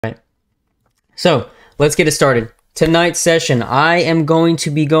So let's get it started. Tonight's session, I am going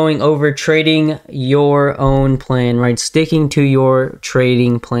to be going over trading your own plan, right? Sticking to your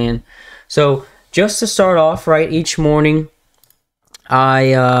trading plan. So just to start off, right, each morning,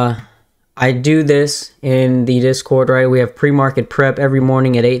 I do this in the Discord, right? We have pre-market prep every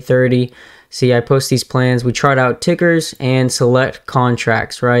morning at 8:30. See, I post these plans. We chart out tickers and select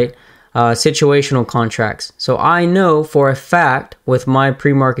contracts, right? Situational contracts. So I know for a fact with my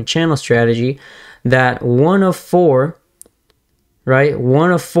pre-market channel strategy that one of four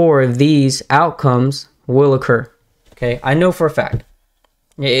of these outcomes will occur. Okay, I know for a fact.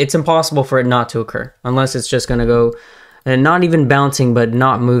 It's impossible for it not to occur unless it's just going to go and not even bouncing but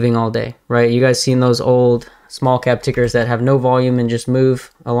not moving all day, right? You guys seen those old small cap tickers that have no volume and just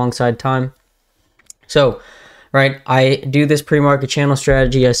move alongside time? So, right, I do this pre-market channel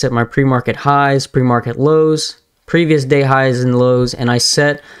strategy. I set my pre-market highs, pre-market lows, previous day highs and lows, and I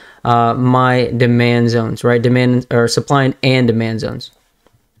set my demand zones, right? Demand or supply and demand zones.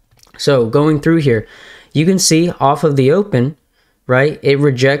 So going through here, you can see off of the open, right? It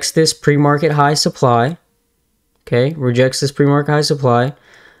rejects this pre-market high supply. Okay, rejects this pre-market high supply,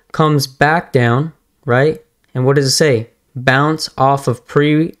 comes back down, right? And what does it say? Bounce off of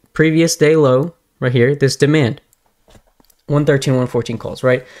previous day low, right here, this demand. 113, 114 calls,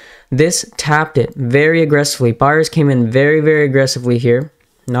 right? This tapped it very aggressively. Buyers came in very, very aggressively here,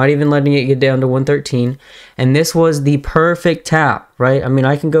 not even letting it get down to 113. And this was the perfect tap, right? I mean,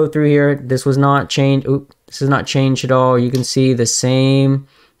 I can go through here. This was not changed. Oop, this is not changed at all. You can see the same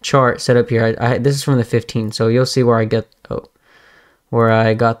chart set up here. This is from the 15, so you'll see where I get where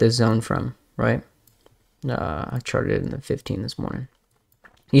I got this zone from, right? I charted it in the 15 this morning.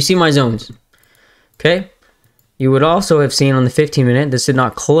 You see my zones, okay? You would also have seen on the 15-minute, this did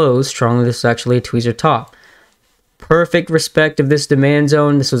not close strongly. This is actually a tweezer top. Perfect respect of this demand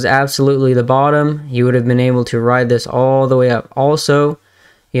zone. This was absolutely the bottom. You would have been able to ride this all the way up. Also,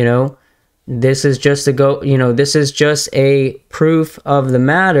 you know, this is just this is just a proof of the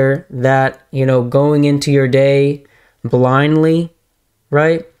matter that, you know, going into your day blindly,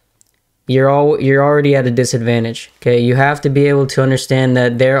 right? You're already at a disadvantage. Okay, you have to be able to understand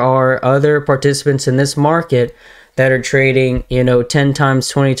that there are other participants in this market that are trading, you know, 10 times,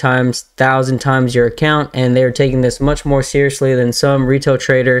 20 times, 1,000 times your account, and they're taking this much more seriously than some retail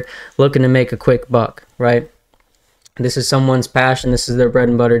trader looking to make a quick buck, right? This is someone's passion. This is their bread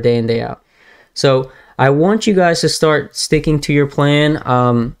and butter day in, day out. So I want you guys to start sticking to your plan.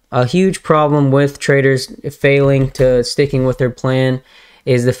 A huge problem with traders failing to sticking with their plan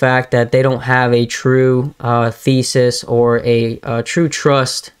is the fact that they don't have a true thesis or a true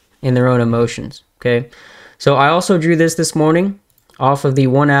trust in their own emotions, okay? So I also drew this morning off of the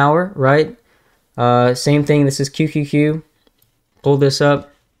 1 hour, right? Same thing, this is QQQ. Pull this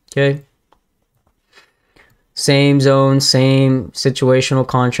up, okay? Same zone, same situational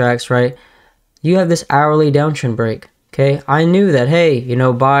contracts, right? You have this hourly downtrend break, okay? I knew that, hey, you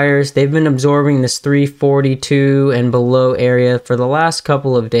know, buyers, they've been absorbing this 342 and below area for the last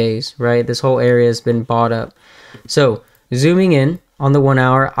couple of days, right? This whole area has been bought up. So zooming in on the 1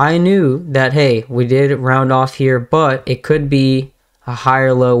 hour, I knew that, hey, we did round off here, but it could be a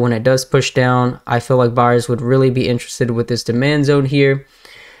higher low when it does push down. I feel like buyers would really be interested with this demand zone here.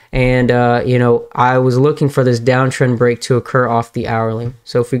 And, you know, I was looking for this downtrend break to occur off the hourly.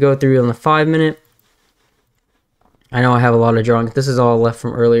 So if we go through on the 5-minute, I know I have a lot of drawings. This is all left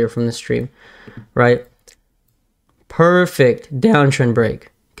from earlier from the stream, right? Perfect downtrend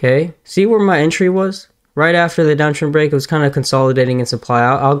break, okay? See where my entry was? Right after the downtrend break, it was kind of consolidating in supply.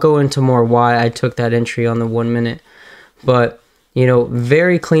 I'll go into more why I took that entry on the 1 minute. But, you know,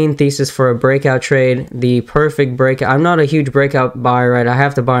 very clean thesis for a breakout trade. The perfect breakout. I'm not a huge breakout buyer, right? I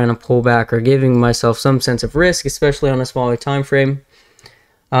have to buy on a pullback or giving myself some sense of risk, especially on a smaller time frame.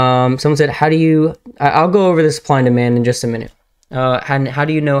 Someone said, how do you... I'll go over the supply and demand in just a minute. How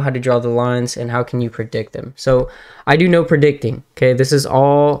do you know how to draw the lines and how can you predict them? So I do know predicting, okay? This is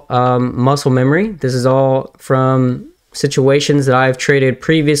all muscle memory. This is all from situations that I've traded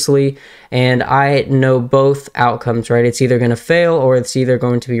previously, and I know both outcomes, right? It's either going to fail or it's either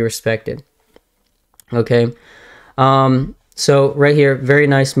going to be respected, okay? So right here, very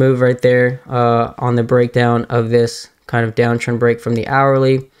nice move right there on the breakdown of this kind of downtrend break from the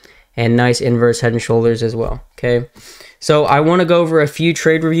hourly, and nice inverse head and shoulders as well, okay? So I want to go over a few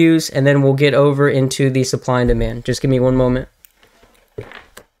trade reviews, and then we'll get over into the supply and demand. Just give me one moment.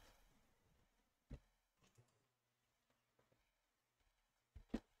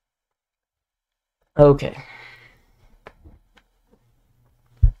 Okay.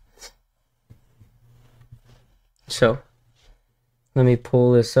 So Let me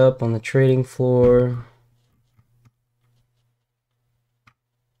pull this up on the trading floor.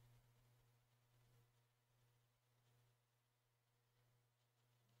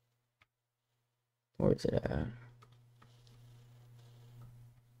 Where's it at?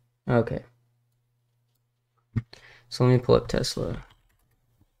 Okay. So let me pull up Tesla.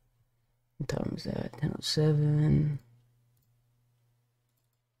 What time is that? 10:07.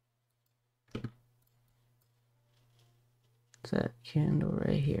 It's that candle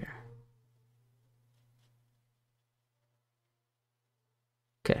right here.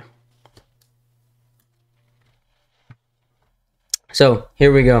 Okay. So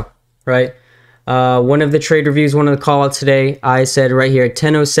here we go, right? One of the trade reviews, one of the call outs today, I said right here at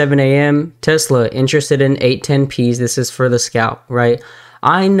 10:07 a.m. Tesla interested in 810Ps. This is for the scalp, right?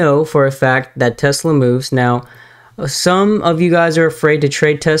 I know for a fact that Tesla moves. Now, some of you guys are afraid to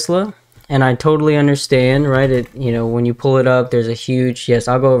trade Tesla, and I totally understand, right? When you pull it up, there's a huge, yes,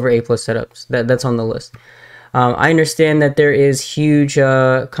 I'll go over A+ setups. That's on the list. I understand that there is huge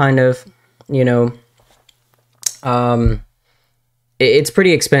it's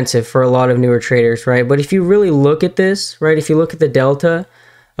pretty expensive for a lot of newer traders, right? But if you really look at this, right, if you look at the delta,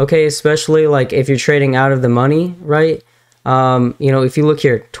 okay, especially like if you're trading out of the money, right? If you look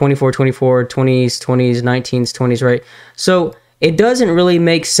here, 24, 24, 20s, 20s, 19s, 20s, right? So it doesn't really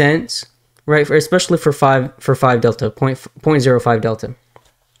make sense, right? Especially for 5 delta, 0.05 delta.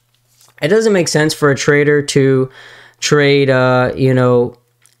 It doesn't make sense for a trader to trade, a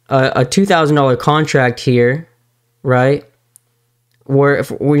 $2,000 contract here, right? Where if,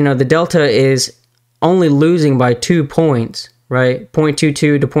 the delta is only losing by 2 points, right? 0.22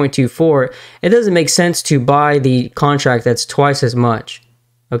 to 0.24. It doesn't make sense to buy the contract that's twice as much,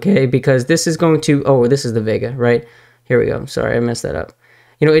 okay? Because this is going to, this is the Vega, right? Here we go. Sorry, I messed that up.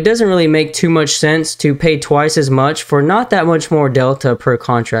 It doesn't really make too much sense to pay twice as much for not that much more delta per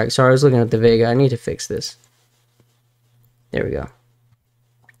contract. Sorry, I was looking at the Vega. I need to fix this. There we go.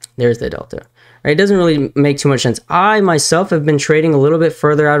 There's the delta. Right, it doesn't really make too much sense. I myself have been trading a little bit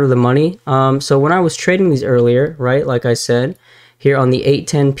further out of the money. So when I was trading these earlier, right, like I said, here on the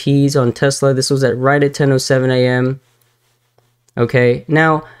 810Ps on Tesla, this was right at 10:07 a.m. Okay,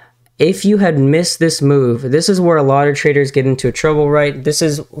 now if you had missed this move, this is where a lot of traders get into trouble, right? This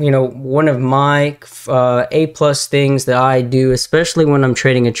is, one of my A+ things that I do, especially when I'm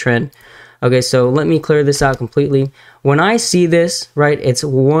trading a trend. Okay, so let me clear this out completely. When I see this, right, it's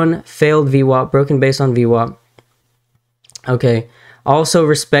one failed VWAP, broken base on VWAP. Okay, also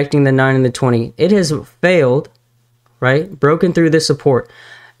respecting the 9 and the 20. It has failed, right, broken through this support.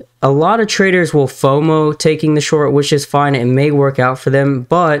 A lot of traders will FOMO taking the short, which is fine. It may work out for them,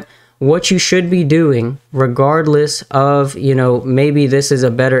 but what you should be doing, regardless of, maybe this is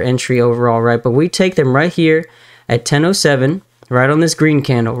a better entry overall, right? But we take them right here at 10:07, right on this green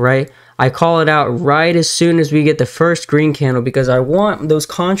candle, right? I call it out right as soon as we get the first green candle because I want those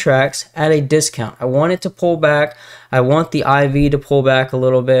contracts at a discount. I want it to pull back. I want the IV to pull back a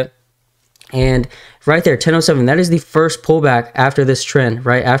little bit. And right there, 10:07, that is the first pullback after this trend,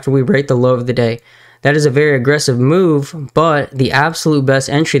 right? After we break the low of the day. That is a very aggressive move, but the absolute best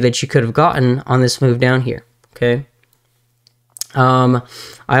entry that you could have gotten on this move down here, okay?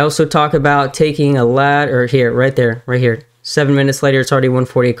 I also talk about taking a ladder here, right there, right here. 7 minutes later, it's already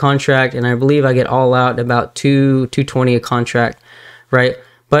 140 a contract, and I believe I get all out about 220 a contract, right?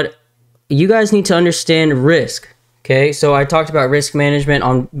 But you guys need to understand risk, okay? So I talked about risk management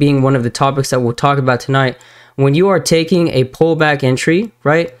on being one of the topics that we'll talk about tonight. When you are taking a pullback entry,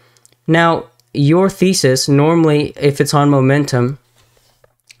 right? Now, your thesis, normally, if it's on momentum,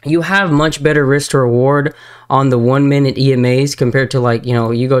 you have much better risk to reward on the 1 minute EMAs compared to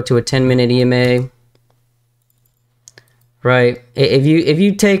you go to a 10-minute EMA. Right. If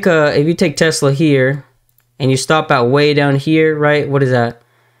you take Tesla here and you stop out way down here, right? What is that?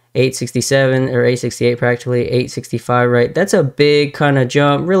 867 or 868 practically, 865, right? That's a big kind of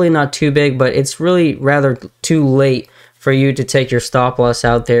jump. Really not too big, but it's really rather too late for you to take your stop loss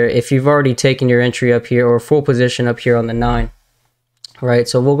out there if you've already taken your entry up here or full position up here on the 9. Right?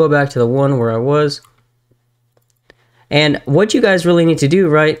 So we'll go back to the 1 where I was. And what you guys really need to do,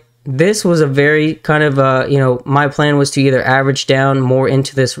 right? This was a very kind of, my plan was to either average down more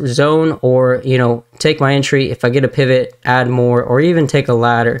into this zone or, take my entry. If I get a pivot, add more, or even take a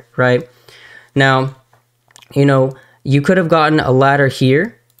ladder, right? Now, you could have gotten a ladder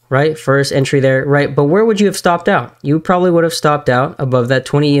here, right? First entry there, right? But where would you have stopped out? You probably would have stopped out above that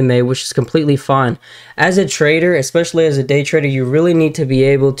 20 EMA, which is completely fine. As a trader, especially as a day trader, you really need to be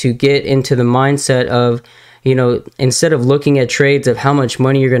able to get into the mindset of, you know, instead of looking at trades of how much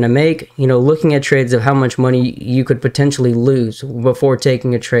money you're going to make, you know, looking at trades of how much money you could potentially lose before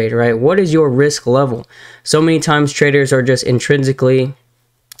taking a trade, right? What is your risk level? So many times traders are just intrinsically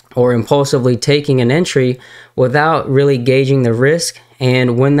or impulsively taking an entry without really gauging the risk.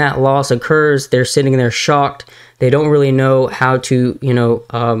 And when that loss occurs, they're sitting there shocked. They don't really know how to, you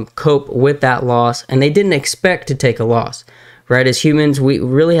know, cope with that loss. And they didn't expect to take a loss, right? As humans, we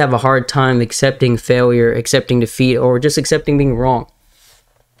really have a hard time accepting failure, accepting defeat, or just accepting being wrong.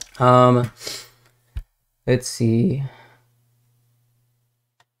 Let's see.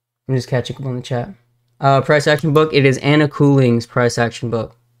 I'm just catching up on the chat. Price action book. It is Anna Cooling's price action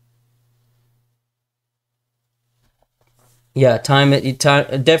book. Yeah, time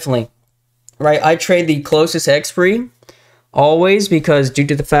definitely. Right, I trade the closest expiry always because due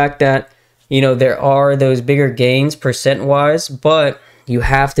to the fact that, you know, there are those bigger gains percent-wise, but you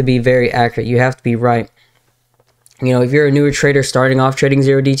have to be very accurate. You have to be right. You know, if you're a newer trader starting off trading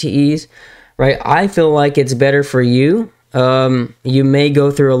 0 DTEs, right, I feel like it's better for you. You may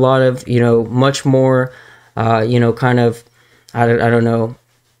go through a lot of, you know, much more, you know, kind of, I don't know,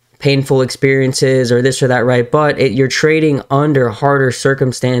 painful experiences or this or that, right? But you're trading under harder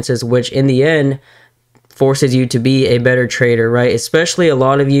circumstances, which in the end forces you to be a better trader, right? Especially a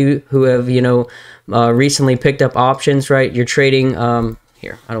lot of you who have, you know, recently picked up options, right? You're trading,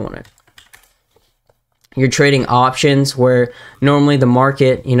 here, I don't want to. You're trading options where normally the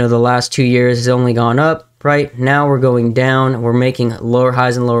market, you know, the last 2 years has only gone up, right? Now we're going down. We're making lower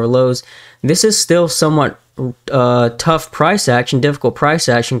highs and lower lows. This is still somewhat tough price action, difficult price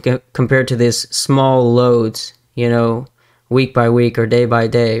action compared to this small loads, you know, week by week or day by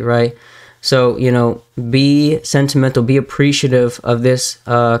day, right? So, you know, be sentimental, be appreciative of this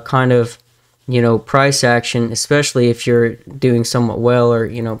kind of, you know, price action, especially if you're doing somewhat well or,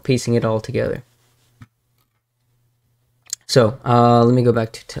 you know, piecing it all together. So let me go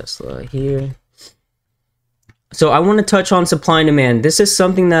back to Tesla here. So I want to touch on supply and demand. This is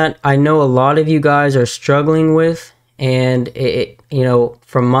something that I know a lot of you guys are struggling with. And, you know,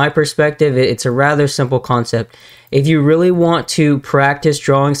 from my perspective, it's a rather simple concept. If you really want to practice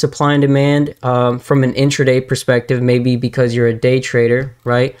drawing supply and demand from an intraday perspective, maybe because you're a day trader,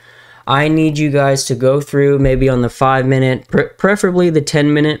 right? I need you guys to go through maybe on the 5-minute, preferably the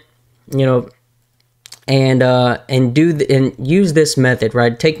 10-minute, you know, and use this method,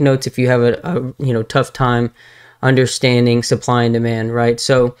 right? Take notes if you have a you know, tough time understanding supply and demand, right?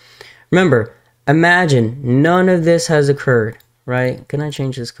 So remember, imagine none of this has occurred, right? Can I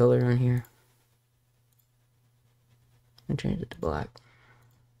change this color on here? I change it to black.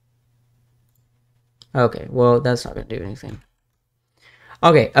 Okay, well, that's not going to do anything.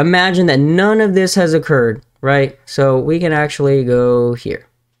 Okay, imagine that none of this has occurred, right? So we can actually go here.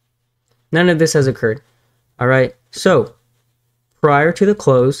 None of this has occurred. All right, so prior to the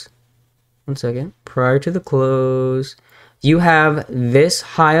close, one second, prior to the close, you have this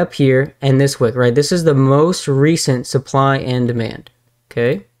high up here and this wick, right? This is the most recent supply and demand,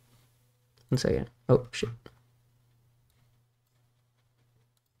 okay? One second. Oh, shit.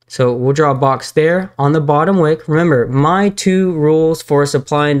 So we'll draw a box there on the bottom wick. Remember, my 2 rules for a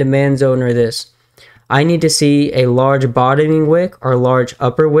supply and demand zone are this. I need to see a large bottoming wick or large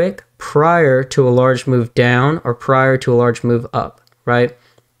upper wick prior to a large move down or prior to a large move up, right?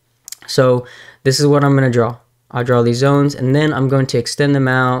 So this is what I'm going to draw. I'll draw these zones and then I'm going to extend them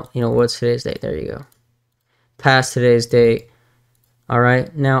out. You know, what's today's date? There you go. Past today's date. All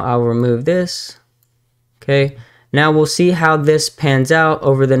right, now I'll remove this. Okay, now we'll see how this pans out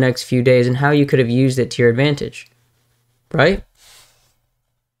over the next few days and how you could have used it to your advantage, right?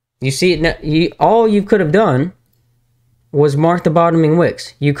 You see, all you could have done was mark the bottoming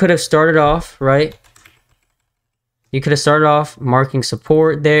wicks. You could have started off, right? You could have started off marking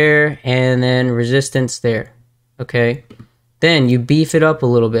support there and then resistance there, okay? Then you beef it up a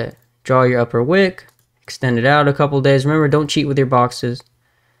little bit. Draw your upper wick, extend it out a couple days. Remember, don't cheat with your boxes.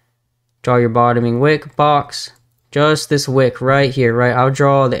 Draw your bottoming wick box. Just this wick right here, right? I'll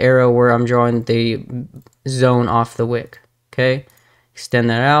draw the arrow where I'm drawing the zone off the wick, okay? Extend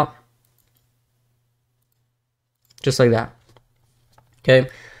that out. Just like that. Okay,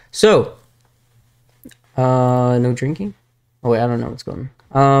 so no drinking. Oh wait, I don't know what's going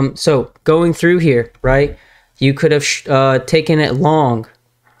on. So going through here, right? You could have taken it long.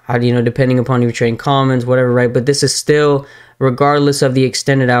 How do you know? Depending upon your trading commons, whatever, right? But this is still, regardless of the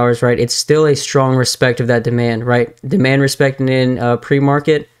extended hours, right? It's still a strong respect of that demand, right? Demand respected in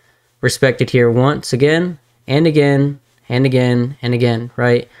pre-market, respected here once again and again and again and again,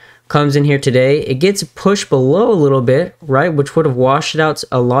 right? comes in here today, it gets pushed below a little bit, right, which would have washed out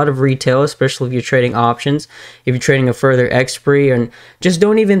a lot of retail, especially if you're trading options, if you're trading a further expiry. And just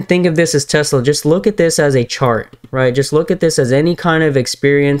don't even think of this as Tesla. Just look at this as a chart, right? Just look at this as any kind of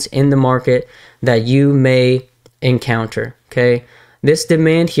experience in the market that you may encounter. Okay, this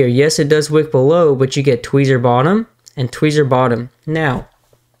demand here, yes, it does wick below, but you get tweezer bottom and tweezer bottom. Now,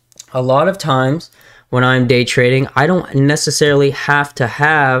 a lot of times when I'm day trading, I don't necessarily have to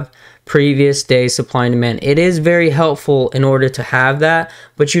have previous day supply and demand. It is very helpful in order to have that,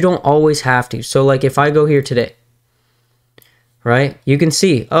 but you don't always have to. So like if I go here today, right, you can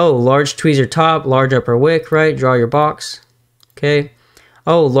see, oh, large tweezer top, large upper wick, right, draw your box. Okay,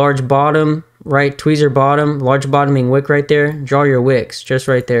 oh, large bottom, right, tweezer bottom, large bottoming wick right there, draw your wicks just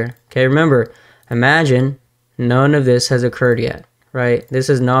right there. Okay, remember, imagine none of this has occurred yet. Right? This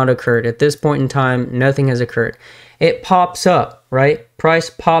has not occurred. At this point in time, nothing has occurred. It pops up, right? Price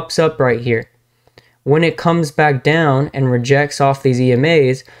pops up right here. When it comes back down and rejects off these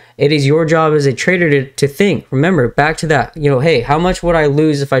EMAs, it is your job as a trader to think. Remember, back to that, you know, hey, how much would I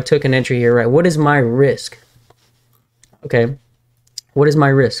lose if I took an entry here, right? What is my risk? Okay, what is my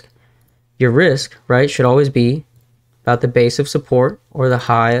risk? Your risk, right, should always be about the base of support or the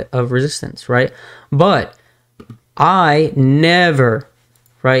high of resistance, right? But I never,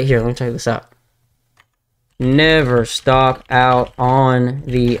 right here, let me check this out. Never stop out on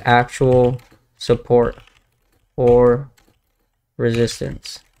the actual support or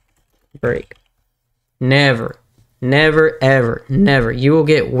resistance break. Never, never, ever, never. You will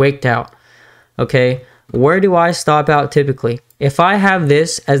get wicked out. Okay, where do I stop out typically? If I have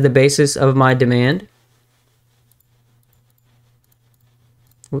this as the basis of my demand,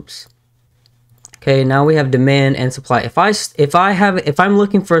 whoops. Okay, now we have demand and supply. If I'm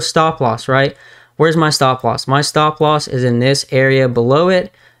looking for a stop loss, right? Where's my stop loss? My stop loss is in this area below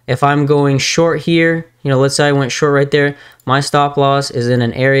it. If I'm going short here, you know, let's say I went short right there, my stop loss is in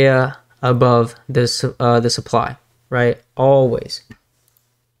an area above this the supply, right? Always.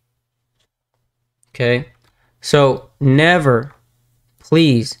 Okay, so never,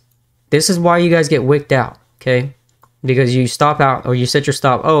 please. This is why you guys get wicked out. Okay. Because you stop out or you set your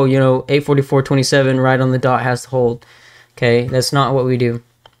stop. Oh, you know, 844.27 right on the dot has to hold. Okay, that's not what we do.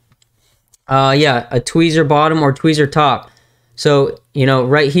 Yeah, a tweezer bottom or tweezer top. So, you know,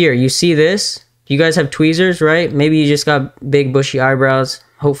 right here, you see this? You guys have tweezers, right? Maybe you just got big bushy eyebrows.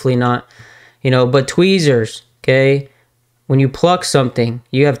 Hopefully not. You know, but tweezers, okay? When you pluck something,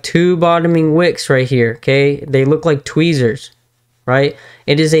 you have two bottoming wicks right here, okay? They look like tweezers, right?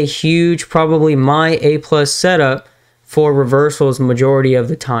 It is a huge, probably my A+ setup for reversals majority of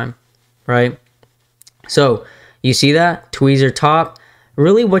the time, right? So you see that tweezer top.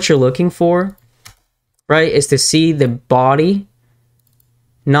 Really what you're looking for, right, is to see the body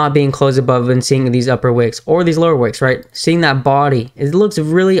not being closed above and seeing these upper wicks or these lower wicks, right? Seeing that body, it looks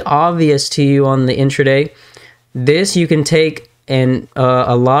really obvious to you on the intraday. This you can take and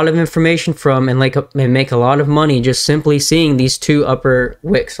a lot of information from and make a lot of money just simply seeing these two upper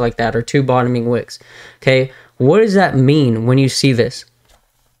wicks like that or two bottoming wicks. Okay, what does that mean when you see this?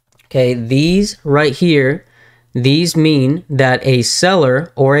 Okay, these right here, these mean that a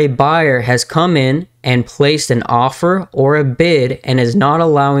seller or a buyer has come in and placed an offer or a bid and is not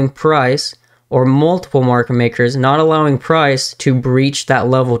allowing price, or multiple market makers not allowing price to breach that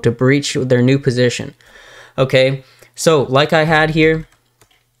level, to breach their new position. Okay, so like I had here,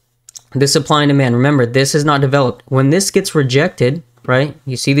 this supply and demand, remember this is not developed. When this gets rejected, right,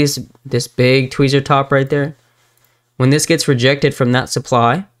 you see this big tweezer top right there? When this gets rejected from that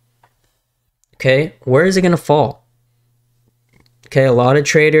supply, okay, where is it going to fall? Okay, a lot of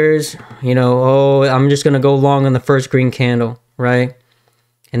traders, you know, oh, I'm just going to go long on the first green candle, right?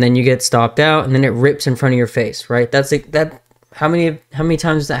 And then you get stopped out and then it rips in front of your face, right? That's it. How many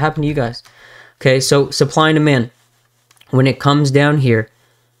times does that happen to you guys? Okay, so supply and demand. When it comes down here,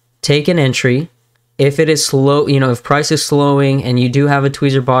 take an entry. If it is slow, you know, if price is slowing and you do have a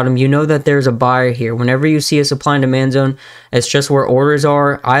tweezer bottom, you know that there's a buyer here. Whenever you see a supply and demand zone, it's just where orders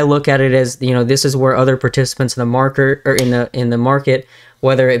are. I look at it as, you know, this is where other participants in the market or in the market,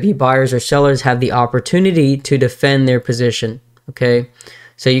 whether it be buyers or sellers, have the opportunity to defend their position. Okay,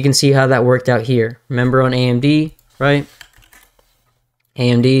 so you can see how that worked out here. Remember on AMD, right?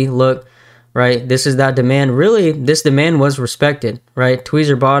 AMD, look, right? This is that demand. Really, this demand was respected, right?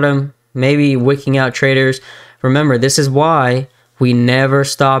 Tweezer bottom. Maybe wicking out traders. Remember, this is why we never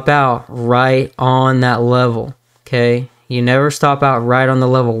stop out right on that level. Okay, you never stop out right on the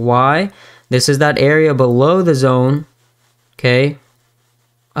level. Why? This is that area below the zone. Okay,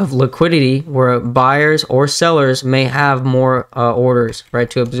 of liquidity where buyers or sellers may have more orders, right,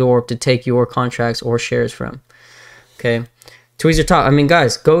 to absorb, to take your contracts or shares from. Okay, tweezer top. I mean,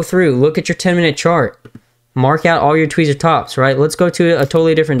 guys, go through, look at your 10-minute chart, mark out all your tweezer tops, right? Let's go to a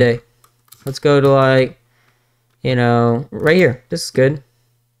totally different day. Let's go to, like, you know, right here. This is good.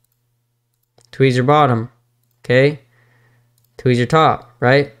 Tweezer bottom. Okay, tweezer top,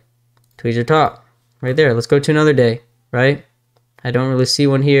 right? Tweezer top right there. Let's go to another day, right? I don't really see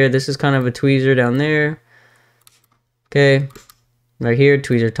one here. This is kind of a tweezer down there. Okay, right here,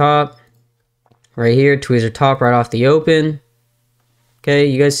 tweezer top. Right here, tweezer top right off the open. Okay,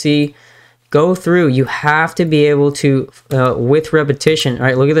 you guys see? Go through. You have to be able to, with repetition. All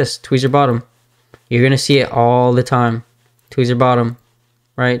right, look at this. Tweezer bottom. You're going to see it all the time. Tweezer bottom.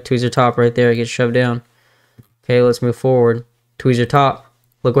 Right? Tweezer top right there. It gets shoved down. Okay, let's move forward. Tweezer top.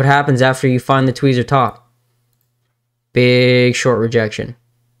 Look what happens after you find the tweezer top. Big short rejection.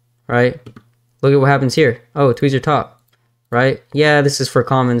 Right? Look at what happens here. Oh, tweezer top. Right? Yeah, this is for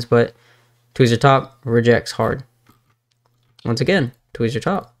commons, but tweezer top rejects hard. Once again, tweezer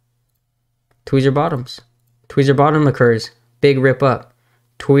top. Tweezer bottoms. Tweezer bottom occurs. Big rip up.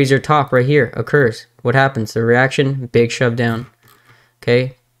 Tweezer top right here occurs. What happens? The reaction, big shove down.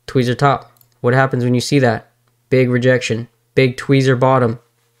 Okay, tweezer top. What happens when you see that? Big rejection. Big tweezer bottom.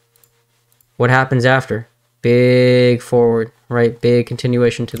 What happens after? Big forward, right? Big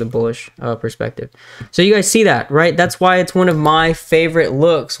continuation to the bullish perspective. So you guys see that, right? That's why it's one of my favorite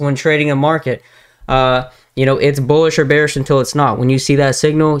looks when trading a market. You know, it's bullish or bearish until it's not. When you see that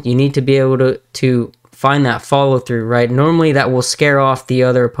signal, you need to be able to find that follow through, right? Normally that will scare off the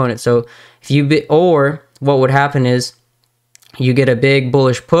other opponent. So if you or what would happen is you get a big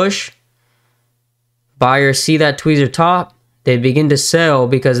bullish push. Buyers see that tweezer top. They begin to sell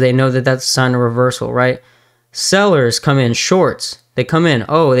because they know that that's a sign of reversal, right? Sellers come in shorts. They come in.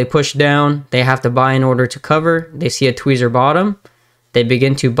 Oh, they push down. They have to buy in order to cover. They see a tweezer bottom. They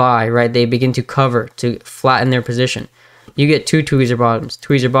begin to buy, right? They begin to cover to flatten their position. You get two tweezer bottoms.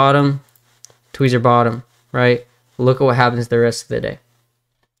 Tweezer bottom, right? Look at what happens the rest of the day,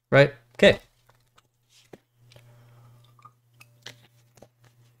 right? Okay.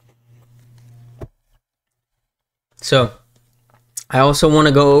 So, I also want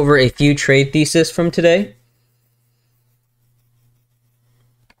to go over a few trade theses from today.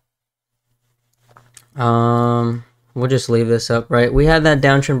 We'll just leave this up, right? We had that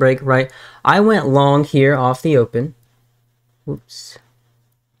downtrend break, right? I went long here off the open. Oops.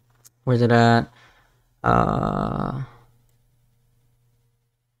 Where's it at? Right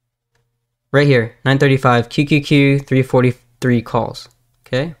here, 935, QQQ, 343 calls.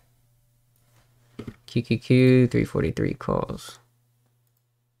 Okay? QQQ, 343 calls.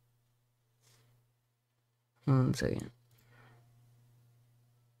 1 second.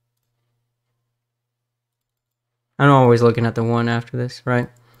 I'm always looking at the one after this, right?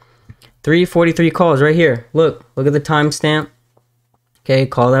 343 calls right here. Look at the timestamp. Okay,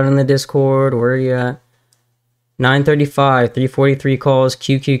 call that in the Discord. Where are you at? 935, 343 calls,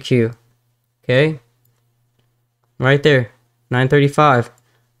 QQQ. Okay? Right there, 935.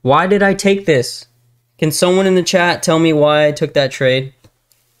 Why did I take this? Can someone in the chat tell me why I took that trade?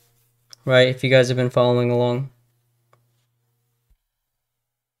 Right, if you guys have been following along.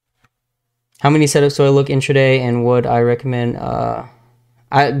 How many setups do I look intraday, and would I recommend? I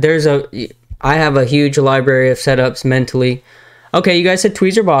have a huge library of setups mentally. Okay, you guys said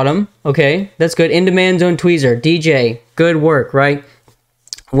tweezer bottom. Okay, that's good. In demand zone tweezer. DJ, good work, right?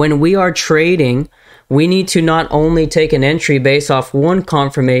 When we are trading, we need to not only take an entry based off one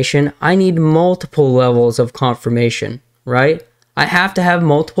confirmation, I need multiple levels of confirmation, right? I have to have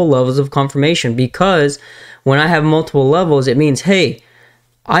multiple levels of confirmation, because when I have multiple levels, it means, hey,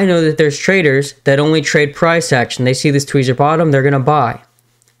 I know that there's traders that only trade price action. They see this tweezer bottom, they're going to buy.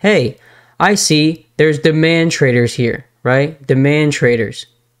 Hey, I see there's demand traders here, right? Demand traders.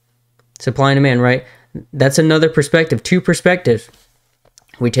 Supply and demand, right? That's another perspective, two perspectives.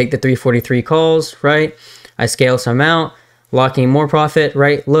 We take the 343 calls, right? I scale some out, locking more profit,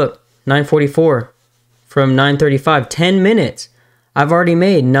 right? Look, 944 from 935, 10 minutes. I've already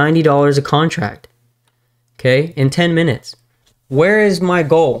made $90 a contract, okay, in 10 minutes. Where is my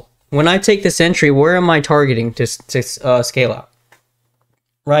goal? When I take this entry, where am I targeting to scale out?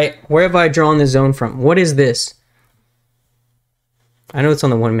 Right? Where have I drawn the zone from? What is this? I know it's on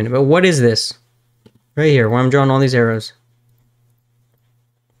the 1 minute, but what is this? Right here, where I'm drawing all these arrows.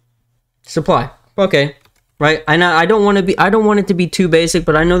 Supply. Okay. Right? I don't want it to be too basic,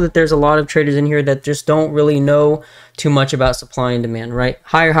 but I know that there's a lot of traders in here that just don't really know too much about supply and demand, right?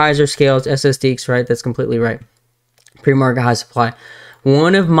 Higher highs or scales, SSDs, right? That's completely right. Pre-market high supply.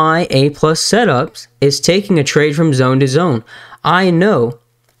 One of my A plus setups is taking a trade from zone to zone. I know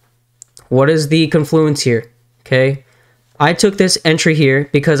what is the confluence here, okay? I took this entry here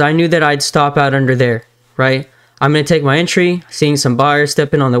because I knew that I'd stop out under there, right? I'm going to take my entry, seeing some buyers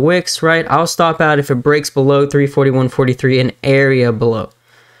stepping on the wicks, right? I'll stop out if it breaks below 341.43, an area below.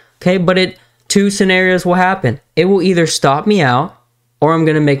 Okay, but two scenarios will happen. It will either stop me out or I'm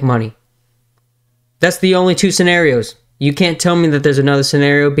going to make money. That's the only two scenarios. You can't tell me that there's another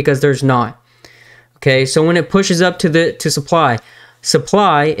scenario because there's not. Okay, so when it pushes up to supply,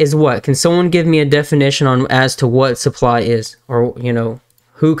 supply is what? Can someone give me a definition on as to what supply is, or you know,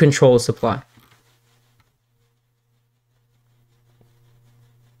 who controls supply?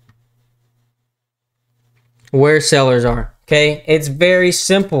 Where sellers are. Okay, it's very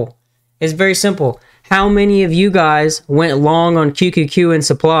simple. It's very simple. How many of you guys went long on QQQ and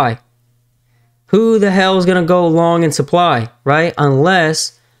supply? Who the hell is going to go long in supply, right?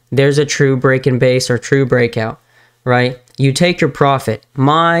 Unless there's a true break in base or true breakout, right? You take your profit.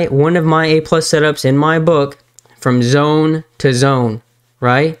 One of my A plus setups in my book, from zone to zone,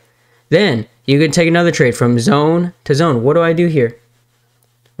 right? Then you can take another trade from zone to zone. What do I do here?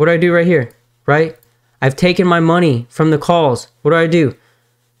 What do I do right here, right? I've taken my money from the calls. What do?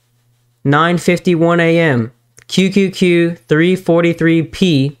 9:51 a.m. QQQ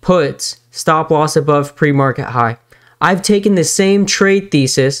 343P puts stop loss above pre-market high. I've taken the same trade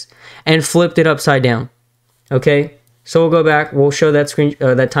thesis and flipped it upside down. Okay, so we'll go back. We'll show that screen,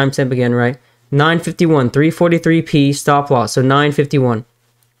 that timestamp again, right? 9:51 343P stop loss. So 9:51.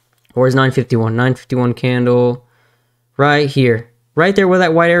 Where's 9:51? 9:51 candle right here. Right there where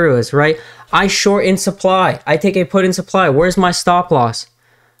that white arrow is, right? I short in supply. I take a put in supply. Where's my stop loss?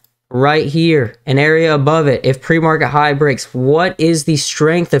 Right here, an area above it. If pre-market high breaks, what is the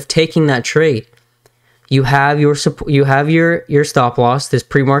strength of taking that trade? You have your stop loss, this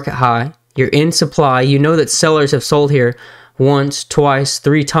pre-market high. You're in supply. You know that sellers have sold here once, twice,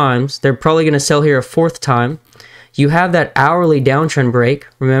 3 times. They're probably going to sell here a 4th time. You have that hourly downtrend break.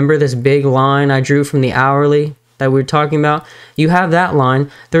 Remember this big line I drew from the hourly that we were talking about? You have that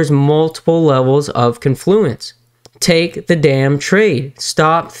line. There's multiple levels of confluence. Take the damn trade.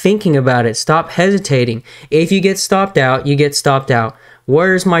 Stop thinking about it. Stop hesitating. If you get stopped out, you get stopped out.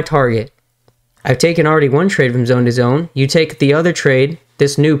 Where's my target? I've taken already one trade from zone to zone. You take the other trade,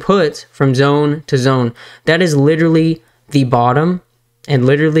 this new put, from zone to zone. That is literally the bottom and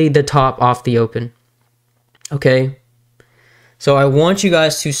literally the top off the open. Okay? So I want you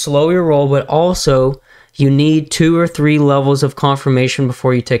guys to slow your roll, but also you need 2 or 3 levels of confirmation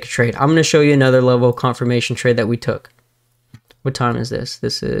before you take a trade. I'm going to show you another level of confirmation trade that we took. What time is this?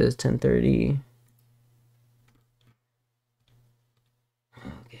 This is 10:30.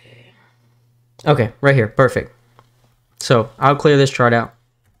 Okay, right here. Perfect. So I'll clear this chart out.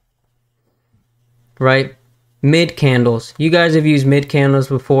 Right? Mid candles. You guys have used mid candles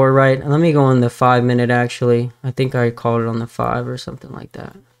before, right? Let me go on the 5-minute actually. I think I called it on the 5 or something like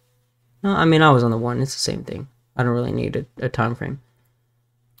that. No, I mean, I was on the 1. It's the same thing. I don't really need a time frame.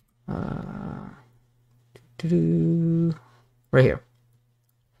 Right here.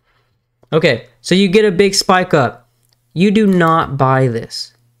 Okay, so you get a big spike up. You do not buy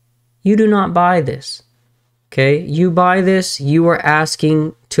this. You do not buy this. Okay, you buy this, you are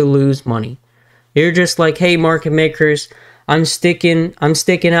asking to lose money. You're just like, hey, market makers, I'm sticking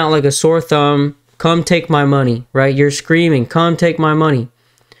out like a sore thumb. Come take my money, right? You're screaming, come take my money.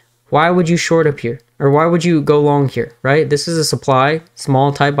 Why would you short up here? Or why would you go long here, right? This is a supply,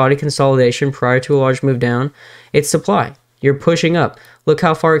 small tight body consolidation prior to a large move down. It's supply. You're pushing up. Look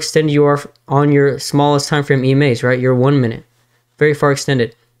how far extended you are on your smallest time frame EMAs, right? You're 1 minute. Very far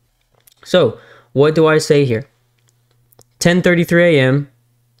extended. So, what do I say here? 10:33 a.m.,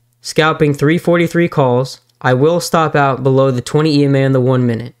 scalping 343 calls. I will stop out below the 20 EMA on the 1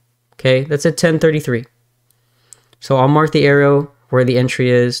 minute. Okay, that's at 10:33. So I'll mark the arrow where the entry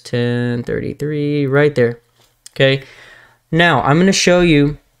is, 10:33, right there. Okay, now I'm going to show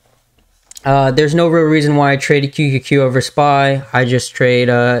you, there's no real reason why I traded QQQ over SPY. I just trade,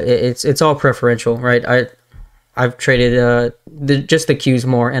 it's all preferential, right? I've traded just the Qs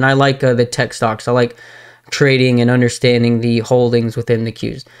more, and I like the tech stocks. I like trading and understanding the holdings within the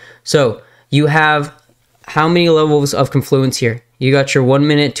Qs. So you have how many levels of confluence here? You got your 1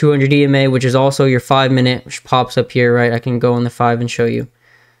 minute 200 EMA, which is also your 5 minute, which pops up here, right? I can go on the 5 and show you.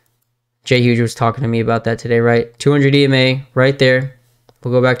 Jay Huge was talking to me about that today, right? 200 EMA right there.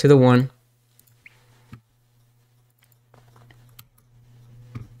 We'll go back to the 1.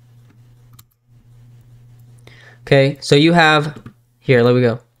 Okay, so you have, here, let me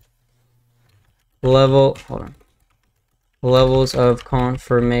go. Level, hold on. levels of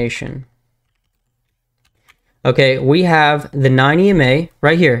confirmation. Okay, we have the 9 EMA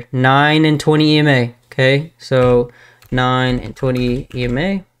right here, 9 and 20 EMA. Okay, so 9 and 20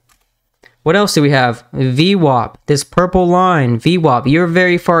 EMA. What else do we have? VWAP, this purple line, VWAP. You're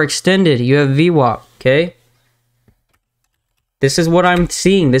very far extended. You have VWAP, okay? This is what I'm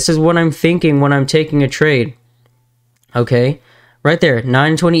seeing. This is what I'm thinking when I'm taking a trade. Okay, right there, 9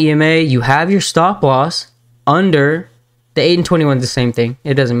 and 20 EMA. You have your stop loss under the 8 and 21 is the same thing.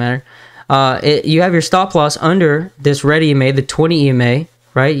 It doesn't matter. You have your stop loss under this red EMA, the 20 EMA,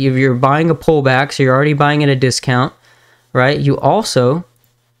 right? You're buying a pullback, so you're already buying at a discount, right? You also,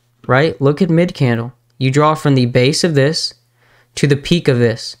 right, look at mid candle. You draw from the base of this to the peak of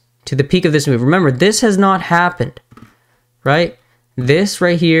this, to the peak of this move. Remember, this has not happened, right? This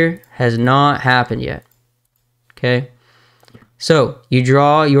right here has not happened yet, okay? So you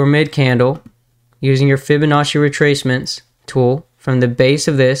draw your mid candle using your Fibonacci retracements tool from the base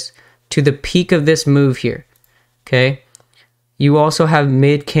of this to the peak of this move here, okay? You also have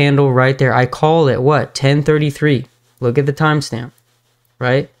mid candle right there. I call it what? 10:33. Look at the timestamp,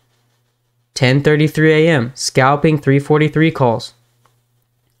 right? 10:33 a.m. Scalping 343 calls.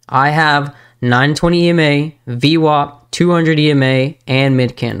 I have 920 EMA, VWAP, 200 EMA, and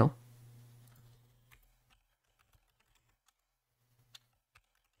mid candle.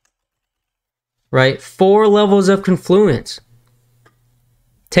 Right? 4 levels of confluence.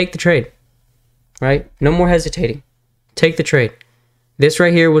 Take the trade, right? No more hesitating. Take the trade. This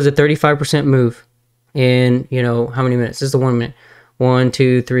right here was a 35% move in, you know, how many minutes? This is the 1 minute. 1,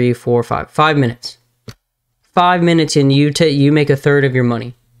 2, 3, 4, 5. 5 minutes. 5 minutes and you make a third of your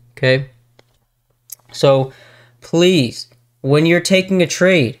money, okay? So please, when you're taking a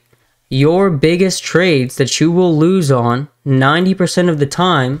trade, your biggest trades that you will lose on 90% of the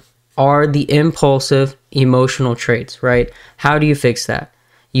time are the impulsive emotional trades, right? How do you fix that?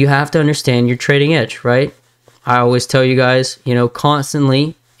 You have to understand your trading edge, right? I always tell you guys, you know,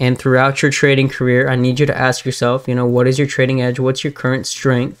 constantly and throughout your trading career, I need you to ask yourself, you know, what is your trading edge? What's your current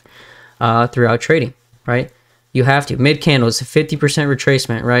strength throughout trading, right? You have to. Mid candle is a 50%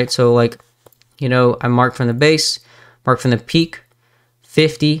 retracement, right? So like, you know, I mark from the base, mark from the peak,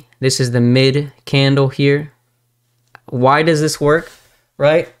 50. This is the mid candle here. Why does this work,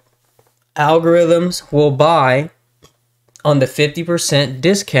 right? Algorithms will buy on the 50%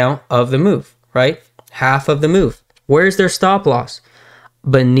 discount of the move, right? Half of the move. Where's their stop loss?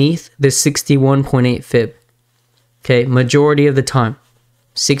 Beneath the 61.8 fib. Okay, majority of the time.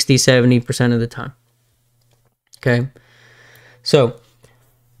 60-70% of the time. Okay. So,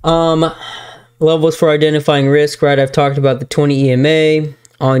 levels for identifying risk, right? I've talked about the 20 EMA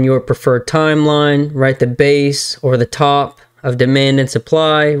on your preferred timeline, right? The base or the top of demand and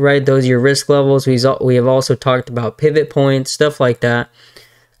supply, right? Those are your risk levels. We have also talked about pivot points, stuff like that.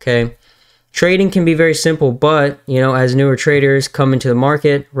 Okay. Trading can be very simple, but, you know, as newer traders come into the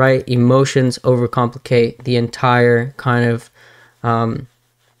market, right, emotions overcomplicate the entire kind of,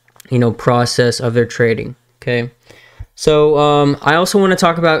 you know, process of their trading. Okay. So I also want to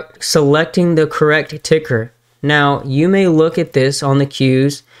talk about selecting the correct ticker. Now, you may look at this on the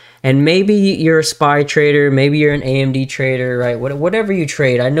cues, and maybe you're a SPY trader, maybe you're an AMD trader, right? Whatever you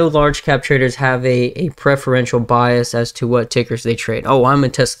trade. I know large cap traders have a preferential bias as to what tickers they trade. Oh, I'm a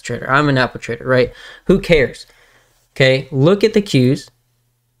Tesla trader. I'm an Apple trader, right? Who cares? Okay, look at the cues,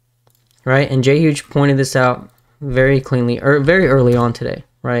 right? And Jay Huge pointed this out very cleanly, or very early on today,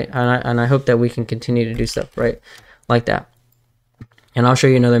 right? And I hope that we can continue to do stuff, right? Like that. And I'll show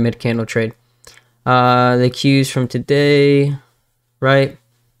you another mid candle trade. The cues from today, right?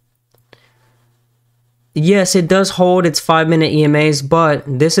 Yes, it does hold its 5-minute EMAs, but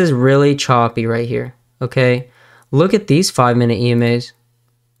this is really choppy right here, okay? Look at these 5-minute EMAs,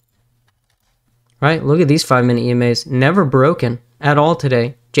 right? Look at these 5-minute EMAs. Never broken at all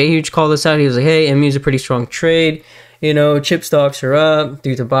today. Jay Huge called this out. He was like, hey, MU's a pretty strong trade. You know, chip stocks are up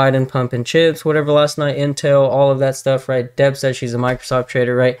due to Biden pumping chips, whatever last night, Intel, all of that stuff, right? Deb says she's a Microsoft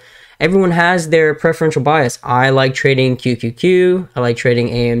trader, right? Everyone has their preferential bias. I like trading QQQ. I like trading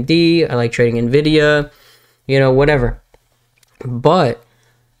AMD. I like trading NVIDIA. You know, whatever. But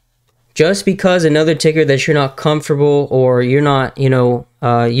just because another ticker that you're not comfortable or you're not, you know,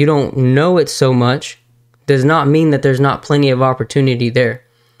 you don't know it so much does not mean that there's not plenty of opportunity there.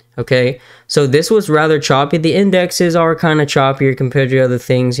 Okay, so this was rather choppy. The indexes are kind of choppier compared to other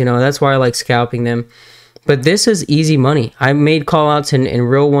things. You know, that's why I like scalping them. But this is easy money. I made call outs in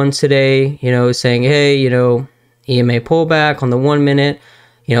real ones today, you know, saying, hey, you know, EMA pullback on the 1 minute,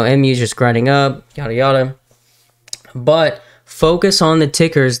 you know, MU's just grinding up, yada, yada. But focus on the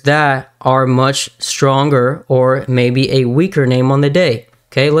tickers that are much stronger or maybe a weaker name on the day.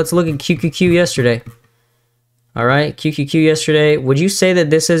 Okay, let's look at QQQ yesterday. All right, QQQ yesterday. Would you say that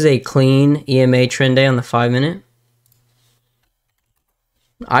this is a clean EMA trend day on the 5-minute?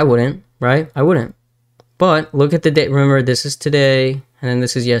 I wouldn't, right? I wouldn't. But look at the day. Remember, this is today, and then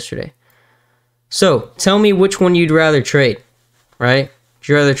this is yesterday. So tell me which one you'd rather trade, right? Would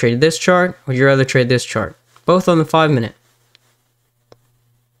you rather trade this chart, or would you rather trade this chart? Both on the 5-minute.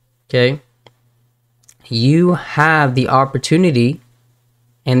 Okay. You have the opportunity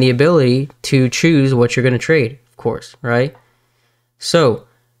and the ability to choose what you're going to trade, of course, right? So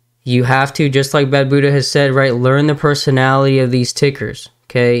you have to, just like Bad Buddha has said, right, learn the personality of these tickers.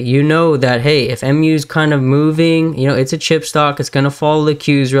 Okay, you know that, hey, if MU's kind of moving, you know, it's a chip stock, it's going to follow the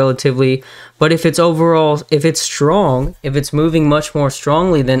Qs relatively. But if it's overall, if it's strong, if it's moving much more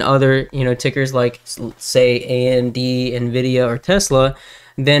strongly than other, you know, tickers like, say, AMD, NVIDIA, or Tesla,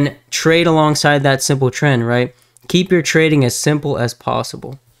 then trade alongside that simple trend, right? Keep your trading as simple as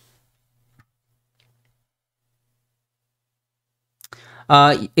possible.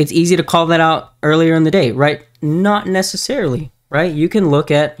 It's easy to call that out earlier in the day, right? Not necessarily. Right? You can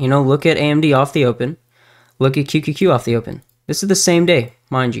look at, you know, look at AMD off the open, look at QQQ off the open. This is the same day,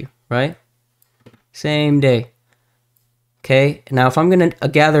 mind you, right? Same day. Okay, now if I'm going to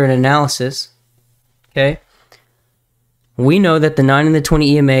gather an analysis, okay, we know that the 9 and the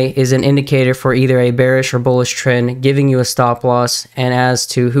 20 EMA is an indicator for either a bearish or bullish trend, giving you a stop loss, and as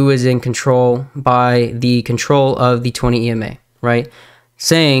to who is in control by the control of the 20 EMA, right?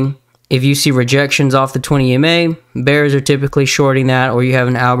 Saying, if you see rejections off the 20 EMA, bears are typically shorting that, or you have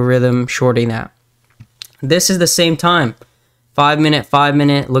an algorithm shorting that. This is the same time. 5-minute,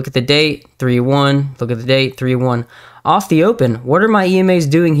 5-minute, look at the date, 3-1, look at the date, 3-1. Off the open, what are my EMAs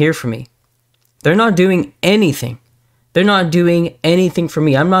doing here for me? They're not doing anything. They're not doing anything for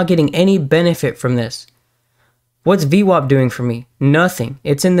me. I'm not getting any benefit from this. What's VWAP doing for me? Nothing.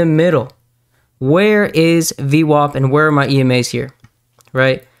 It's in the middle. Where is VWAP and where are my EMAs here?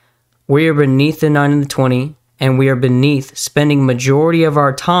 Right? We are beneath the 9 and the 20, and we are beneath spending majority of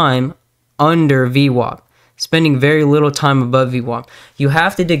our time under VWAP, spending very little time above VWAP. You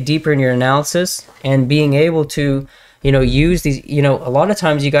have to dig deeper in your analysis and being able to, you know, use these, you know, a lot of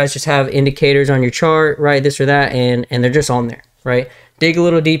times you guys just have indicators on your chart, right, this or that, and they're just on there, right? Dig a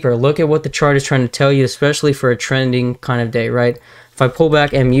little deeper. Look at what the chart is trying to tell you, especially for a trending kind of day, right? If I pull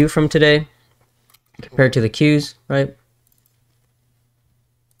back MU from today compared to the Qs, right?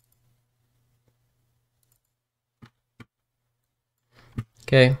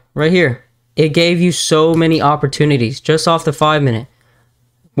 Okay, right here. It gave you so many opportunities just off the 5-minute.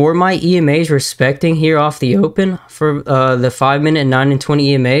 Were my EMAs respecting here off the open for the 5-minute, 9 and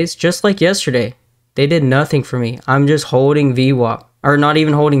 20 EMAs? Just like yesterday. They did nothing for me. I'm just holding VWAP. Or not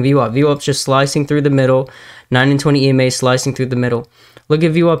even holding VWAP. VWAP's just slicing through the middle. 9 and 20 EMAs slicing through the middle. Look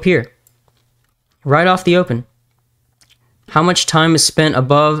at VWAP here. Right off the open. How much time is spent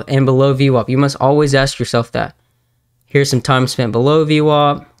above and below VWAP? You must always ask yourself that. Here's some time spent below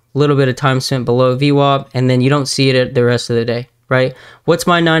VWAP, a little bit of time spent below VWAP, and then you don't see it at the rest of the day, right? What's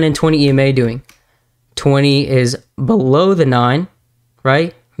my 9 and 20 EMA doing? 20 is below the 9,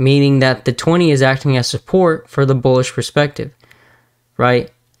 right? Meaning that the 20 is acting as support for the bullish perspective, right?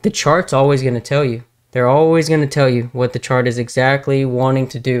 The chart's always going to tell you. They're always going to tell you what the chart is exactly wanting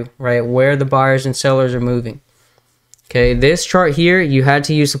to do, right? Where the buyers and sellers are moving. Okay, this chart here, you had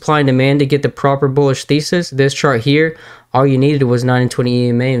to use supply and demand to get the proper bullish thesis. This chart here, all you needed was 9 and 20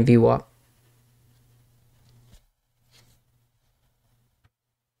 EMA and VWAP.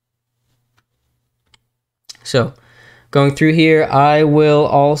 So, going through here, I will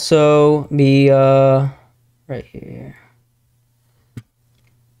also be right here.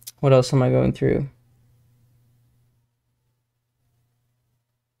 What else am I going through?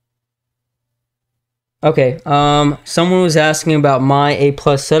 Okay, someone was asking about my A+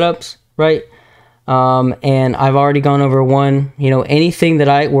 setups, right? And I've already gone over one, you know, anything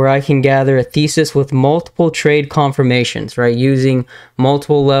that where I can gather a thesis with multiple trade confirmations, right? Using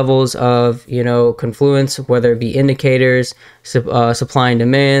multiple levels of, you know, confluence, whether it be indicators, supply and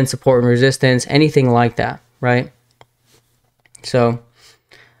demand, support and resistance, anything like that, right? So,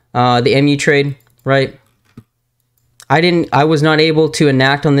 the MU trade, right? I was not able to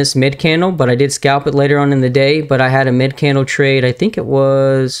enact on this mid candle, but I did scalp it later on in the day. But I had a mid candle trade. I think it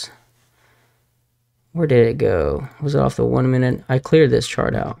was, where did it go? Was it off the 1 minute? I cleared this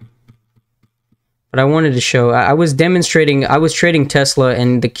chart out. But I wanted to show, I was demonstrating, I was trading Tesla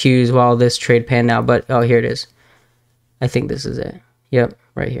and the Qs while this trade panned out. But, oh, here it is. I think this is it. Yep,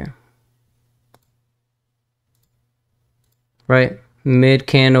 right here. right? Mid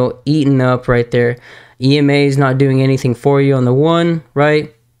candle eaten up right there. EMA is not doing anything for you on the 1,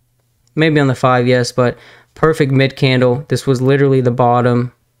 right? Maybe on the 5, yes, but perfect mid candle. This was literally the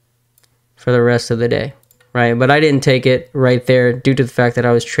bottom for the rest of the day, right? But I didn't take it right there due to the fact that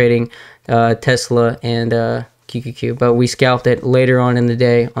I was trading Tesla and QQQ, but we scalped it later on in the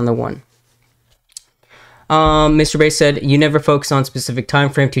day on the 1. Mr. Bay said, you never focus on specific time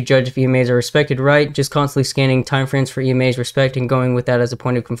frame to judge if EMAs are respected, right? Just constantly scanning time frames for EMAs respect and going with that as a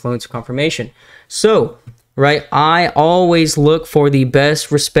point of confluence or confirmation. So, right, I always look for the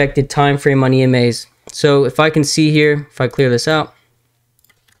best respected time frame on EMAs. So if I can see here, if I clear this out,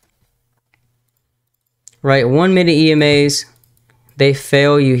 right, 1 minute EMAs, they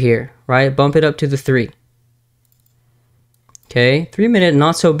fail you here, right? Bump it up to the 3. Okay, 3 minute,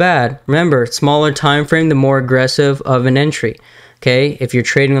 not so bad. Remember, smaller time frame, the more aggressive of an entry. Okay, if you're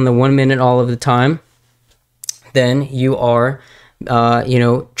trading on the 1 minute all of the time, then you are,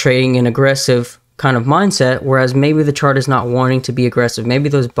 trading an aggressive kind of mindset, whereas maybe the chart is not wanting to be aggressive. Maybe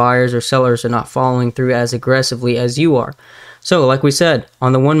those buyers or sellers are not following through as aggressively as you are. So, like we said,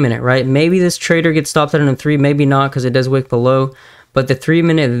 on the 1 minute, right? Maybe this trader gets stopped out on a 3, maybe not because it does wick below. But the 3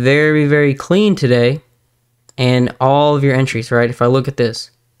 minute, very, very clean today. And all of your entries, right? If I look at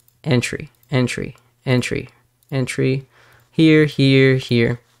this, entry, entry, entry, entry, here, here,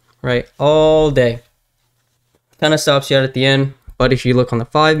 here, right? All day. Kind of stops you out at the end. But if you look on the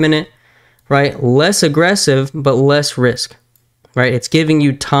 5 minute, right? Less aggressive, but less risk, right? It's giving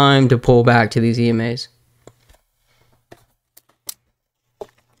you time to pull back to these EMAs.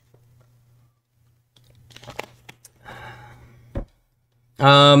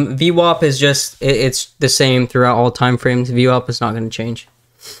 VWAP is just, it's the same throughout all time frames. VWAP is not going to change.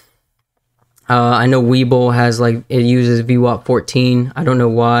 I know Webull has, like, it uses VWAP 14. I don't know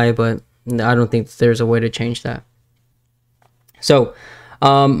why, but I don't think there's a way to change that. So,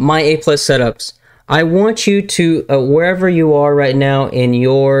 my A+ setups. I want you to, wherever you are right now in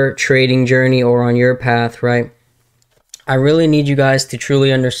your trading journey or on your path, right? I really need you guys to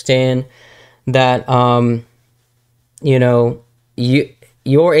truly understand that,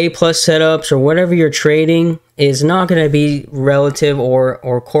 your A+ setups or whatever you're trading is not going to be relative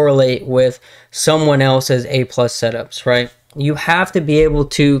or correlate with someone else's A+ setups, right? You have to be able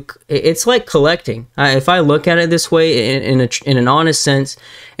to, it's like collecting. If I look at it this way in an honest sense,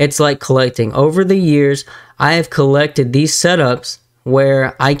 it's like collecting. Over the years, I have collected these setups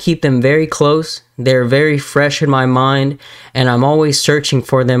where I keep them very close. They're very fresh in my mind, and I'm always searching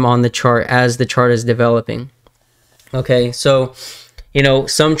for them on the chart as the chart is developing. Okay, so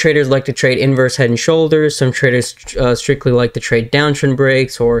some traders like to trade inverse head and shoulders. Some traders strictly like to trade downtrend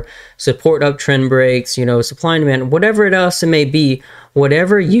breaks or support uptrend breaks, supply and demand, whatever it else it may be,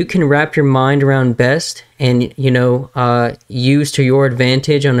 whatever you can wrap your mind around best and, use to your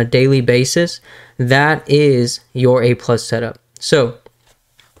advantage on a daily basis, that is your A+ setup. So,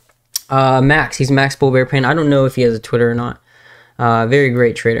 Max, he's Max Bull Bear Pain. I don't know if he has a Twitter or not. Very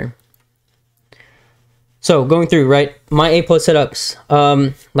great trader. So going through, right, my A+ setups,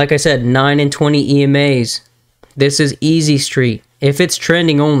 like I said, 9 and 20 EMAs. This is easy street. If it's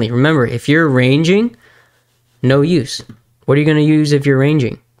trending only, remember, if you're ranging, no use. What are you going to use if you're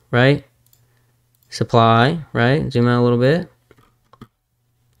ranging, right? Supply, right? Zoom out a little bit.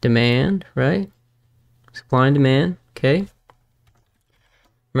 Demand, right? Supply and demand, okay?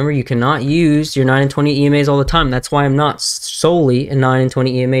 Remember, you cannot use your 9 and 20 EMAs all the time. That's why I'm not solely a 9 and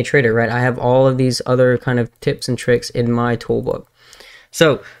 20 EMA trader, right? I have all of these other kind of tips and tricks in my toolbook.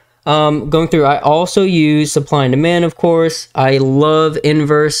 So, going through, I also use supply and demand, of course. I love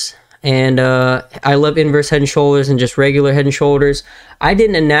inverse, and I love inverse head and shoulders and just regular head and shoulders. I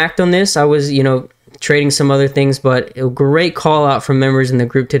didn't enact on this. I was, trading some other things, but a great call out from members in the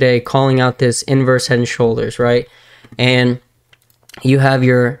group today, calling out this inverse head and shoulders, right? And you have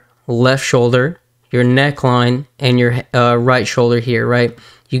your left shoulder, your neckline, and your right shoulder here, right?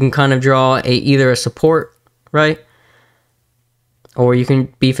 You can kind of draw either a support, right? Or you can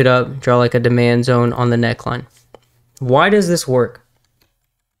beef it up, draw like a demand zone on the neckline. Why does this work?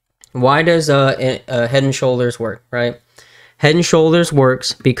 Why does head and shoulders work, right? Head and shoulders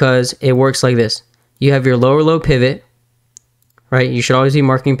works because it works like this. You have your lower low pivot, right? You should always be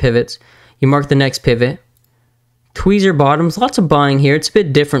marking pivots. You mark the next pivot. Tweezer bottoms, lots of buying here. It's a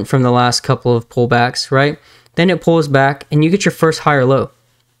bit different from the last couple of pullbacks, right? Then it pulls back and you get your first higher low.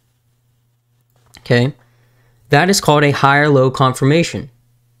 Okay? That is called a higher low confirmation,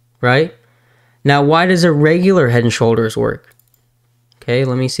 right? Now, why does a regular head and shoulders work? Okay,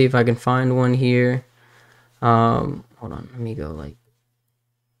 let me see if I can find one here. Hold on, let me go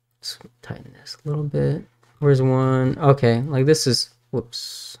let's tighten this a little bit. Where's one? Okay, like this is,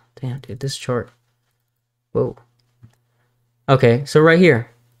 whoops. Damn, dude, this chart. Whoa. Okay, so right here.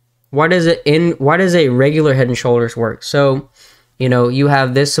 Why does a regular Head and Shoulders work? So, you know, you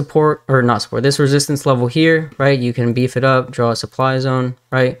have this support, or not support, this resistance level here, right? You can beef it up, draw a supply zone,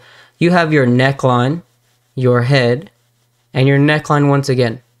 right? You have your neckline, your head, and your neckline once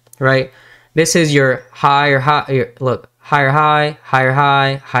again, right? This is your higher high, look, higher high, higher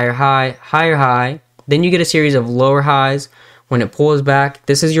high, higher high, higher high. Then you get a series of lower highs. When it pulls back,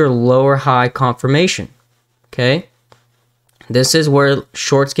 this is your lower high confirmation, okay? This is where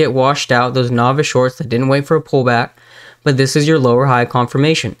shorts get washed out, those novice shorts that didn't wait for a pullback, but this is your lower high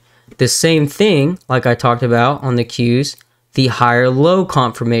confirmation. The same thing, like I talked about on the Qs, the higher low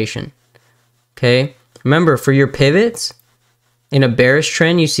confirmation, okay? Remember, for your pivots, in a bearish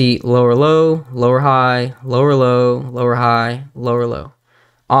trend, you see lower low, lower high, lower low, lower high, lower low.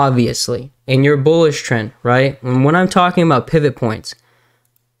 Obviously, in your bullish trend, right? And when I'm talking about pivot points,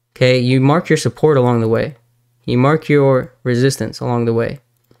 okay, you mark your support along the way. You mark your resistance along the way.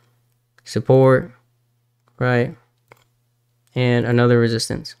 Support, right? And another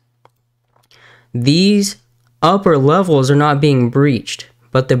resistance. These upper levels are not being breached,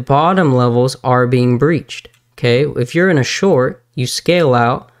 but the bottom levels are being breached. Okay, if you're in a short, you scale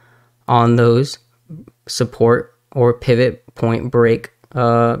out on those support or pivot point break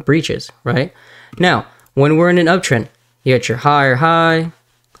breaches, right? Now, when we're in an uptrend, you got your higher high,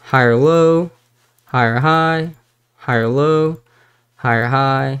 higher low, higher high, higher low, higher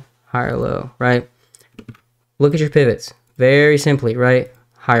high, higher low, right? Look at your pivots. Very simply, right?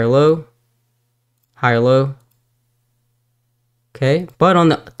 Higher low, higher low. Okay, but on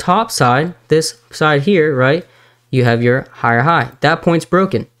the top side, this side here, right, you have your higher high. That point's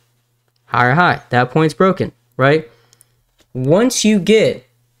broken. Higher high. That point's broken, right? Once you get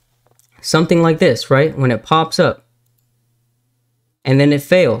something like this, right, when it pops up, and then it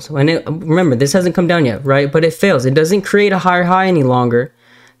fails. Remember, this hasn't come down yet, right? But it fails. It doesn't create a higher high any longer.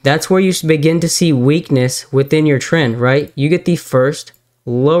 That's where you begin to see weakness within your trend, right? You get the first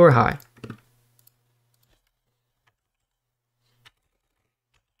lower high.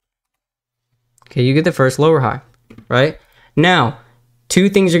 Okay, you get the first lower high, right? Now, two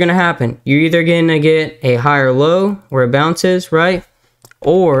things are going to happen. You're either going to get a higher low where it bounces, right?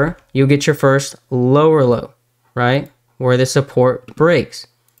 Or you'll get your first lower low, right? Where the support breaks.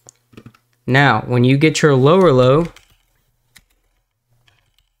 Now, when you get your lower low,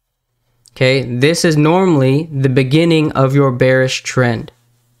 okay, this is normally the beginning of your bearish trend,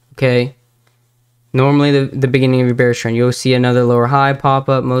 okay? Normally the beginning of your bearish trend. You'll see another lower high pop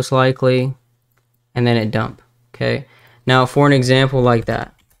up most likely, and then it dump, okay? Now, for an example like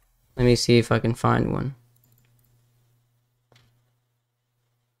that, let me see if I can find one.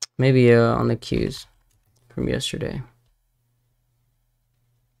 Maybe on the Qs from yesterday.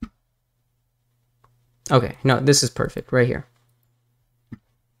 Okay, no, this is perfect right here.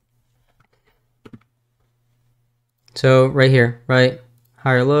 So right here, right?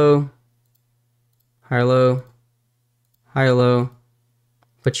 Higher low, higher low, higher low.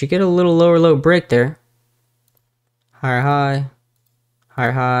 But you get a little lower low break there. Higher high,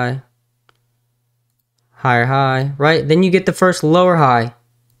 higher high, higher high, right? Then you get the first lower high.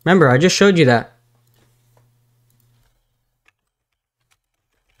 Remember, I just showed you that.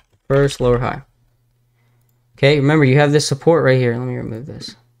 First lower high. Okay, remember you have this support right here. Let me remove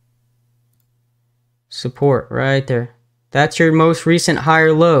this. Support right there. That's your most recent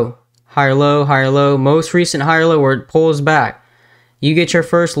higher low. Higher low, higher low. Most recent higher low where it pulls back. You get your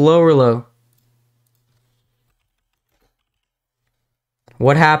first lower low.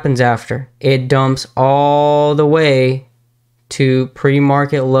 What happens after? It dumps all the way to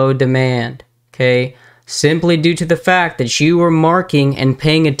pre-market low demand. Okay, simply due to the fact that you were marking and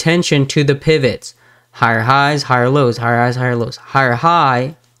paying attention to the pivots. Higher highs, higher lows, higher highs, higher lows. Higher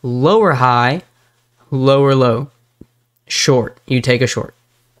high, lower low. Short. You take a short.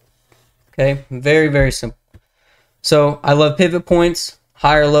 Okay, very, very simple. So I love pivot points,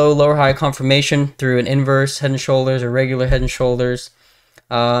 higher low, lower high confirmation through an inverse Head and Shoulders or regular Head and Shoulders.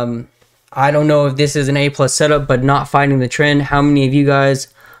 I don't know if this is an A+ setup, but not finding the trend. How many of you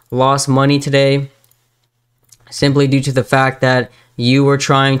guys lost money today simply due to the fact that you were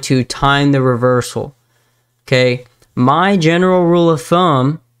trying to time the reversal? Okay, my general rule of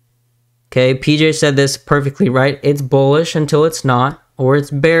thumb, okay, PJ said this perfectly right. It's bullish until it's not, or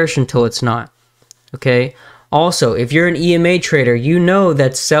it's bearish until it's not. Okay, also, if you're an EMA trader, you know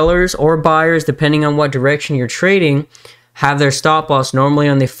that sellers or buyers, depending on what direction you're trading, have their stop loss normally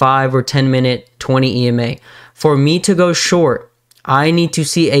on the 5 or 10 minute 20 EMA. For me to go short I need to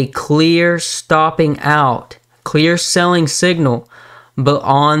see a clear stopping out, clear selling signal, but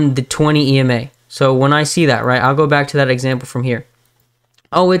on the 20 EMA. So when I see that, right, I'll go back to that example from here.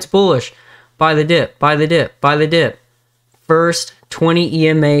 Oh, it's bullish. Buy the dip, buy the dip, buy the dip. First 20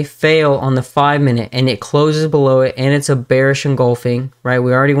 EMA fail on the 5-minute, and it closes below it, and it's a bearish engulfing, right?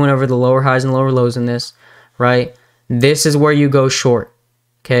 We already went over the lower highs and lower lows in this, right? This is where you go short,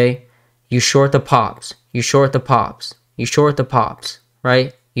 okay? You short the pops, you short the pops, you short the pops,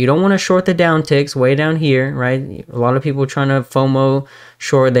 right? You don't want to short the down ticks way down here, right? A lot of people trying to FOMO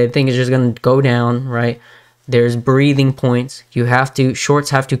short, they think it's just going to go down, right? There's breathing points. You have to, shorts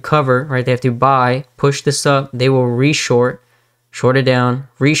have to cover, right? They have to buy, push this up. They will re-short, short it down,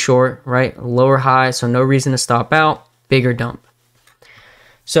 re-short, right? Lower high, so no reason to stop out. Bigger dump.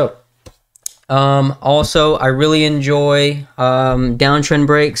 So, also, I really enjoy downtrend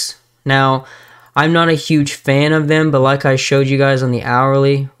breaks. Now, I'm not a huge fan of them, but like I showed you guys on the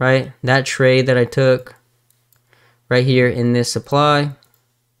hourly, right? That trade that I took right here in this supply,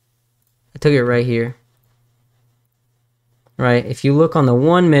 I took it right here. Right, if you look on the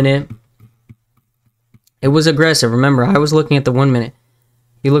 1 minute, it was aggressive. Remember, I was looking at the 1 minute.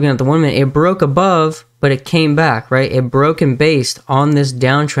 You're looking at the 1 minute, it broke above, but it came back, right? It broke and based on this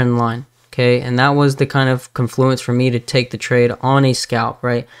downtrend line, okay? And that was the kind of confluence for me to take the trade on a scalp,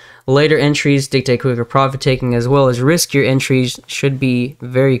 right? Later entries dictate quicker profit taking, as well as riskier entries should be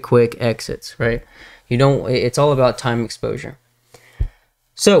very quick exits, right? You don't, it's all about time exposure.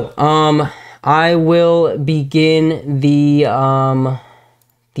 So, I will begin the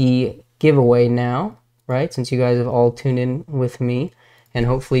giveaway now, right? Since you guys have all tuned in with me, and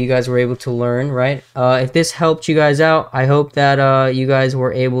hopefully you guys were able to learn, right? If this helped you guys out, I hope that you guys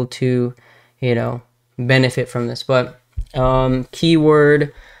were able to, you know, benefit from this. But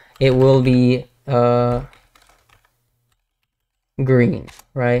keyword, it will be green,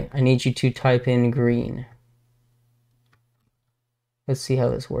 right? I need you to type in green. Let's see how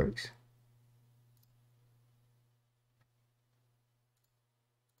this works.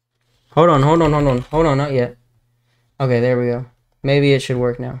 Hold on, not yet. Okay, there we go. Maybe it should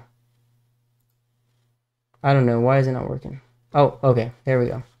work now. I don't know, why is it not working? Oh, okay, there we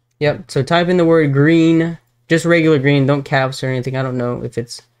go. Yep, so type in the word green, just regular green, don't caps or anything. I don't know if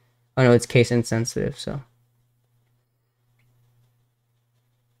it's, I know it's case insensitive, so.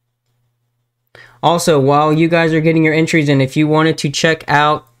 Also, while you guys are getting your entries in, if you wanted to check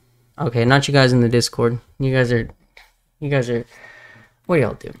out, okay, not you guys in the Discord. You guys are, what do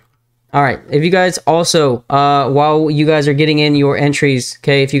y'all do? All right, if you guys also, while you guys are getting in your entries,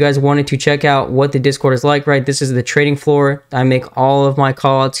 okay, if you guys wanted to check out what the Discord is like, right, this is the trading floor. I make all of my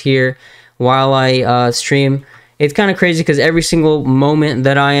callouts here while I stream. It's kind of crazy because every single moment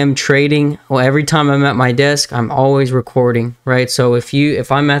that I am trading, well, every time I'm at my desk, I'm always recording, right? So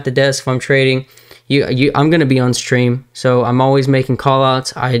if I'm at the desk, if I'm trading, I'm going to be on stream. So I'm always making call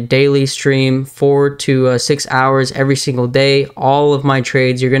outs. I daily stream 4 to 6 hours every single day. All of my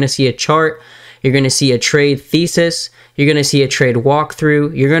trades, you're going to see a chart. You're going to see a trade thesis. You're going to see a trade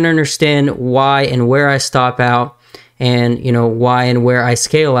walkthrough. You're going to understand why and where I stop out, and, you know, why and where I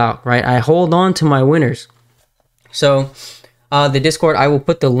scale out, right? I hold on to my winners. So the Discord, I will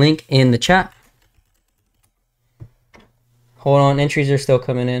put the link in the chat. Hold on, entries are still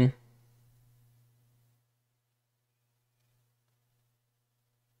coming in.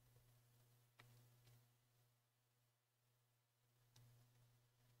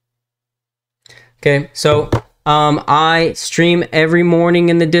 Okay, so I stream every morning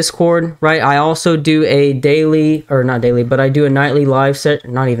in the Discord, right? I also do a daily, or not daily, but I do a nightly live set,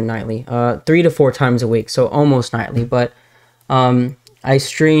 not even nightly, 3 to 4 times a week, so almost nightly. But I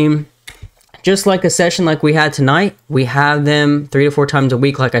stream just like a session like we had tonight. We have them 3 to 4 times a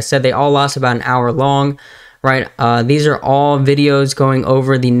week. Like I said, they all last about an hour long, right? These are all videos going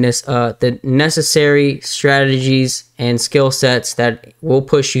over the necessary strategies and skill sets that will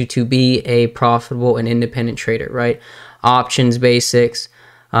push you to be a profitable and independent trader, right? Options basics,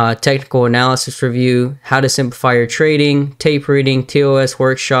 technical analysis review, how to simplify your trading, tape reading, TOS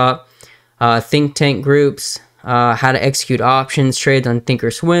workshop, think tank groups, how to execute options trades on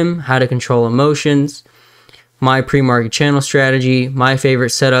Thinkorswim, how to control emotions, my pre-market channel strategy, my favorite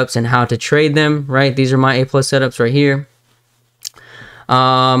setups and how to trade them, right? These are my A+ setups right here.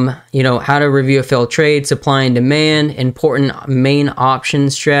 You know, how to review a failed trade, supply and demand, important main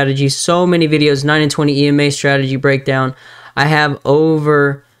option strategies. So many videos, 9 and 20 EMA strategy breakdown. I have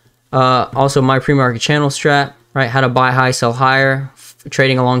over, also my pre-market channel strat, right? How to buy high, sell higher,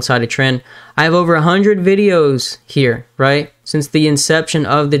 trading alongside a trend. I have over 100 videos here, right? Since the inception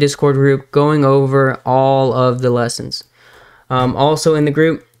of the Discord group, going over all of the lessons. Also in the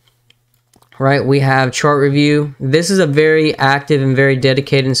group, right, we have chart review. This is a very active and very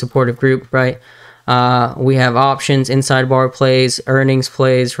dedicated and supportive group, right? We have options, inside bar plays, earnings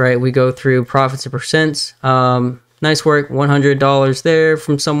plays, right? We go through profits and percents. Nice work. $100 there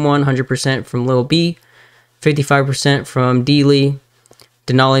from someone, 100% from Lil B, 55% from D Lee.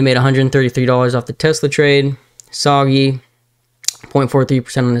 Denali made $133 off the Tesla trade. Soggy,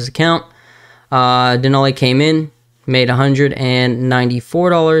 0.43% on his account. Denali came in, made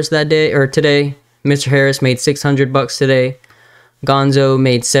 $194 that day or today. Mr. Harris made $600 today. Gonzo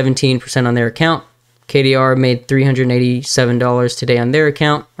made 17% on their account. KDR made $387 today on their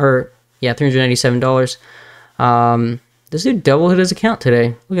account, or yeah, $387. This dude doubled his account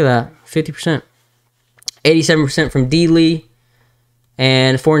today. Look at that, 50%. 87% from D Lee,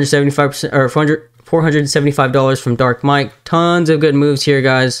 and 475% or $475 from Dark Mike. Tons of good moves here,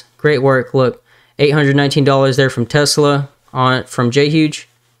 guys. Great work. Look, $819 there from Tesla from J Huge.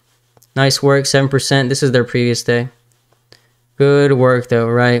 Nice work, 7%. This is their previous day. Good work though,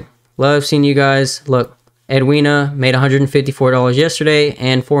 right? Love seeing you guys. Look, Edwina made $154 yesterday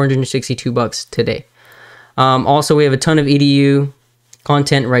and $462 today. Also, we have a ton of EDU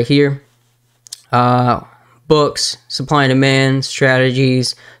content right here. Books, supply and demand,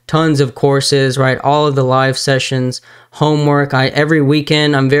 strategies, tons of courses, right? All of the live sessions, homework. Every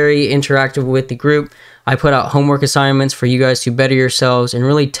weekend, I'm very interactive with the group. I put out homework assignments for you guys to better yourselves and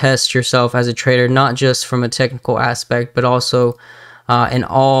really test yourself as a trader, not just from a technical aspect, but also in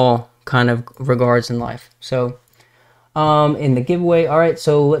all kind of regards in life. So in the giveaway, all right,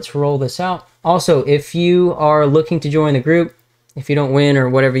 so let's roll this out. Also, if you are looking to join the group, if you don't win or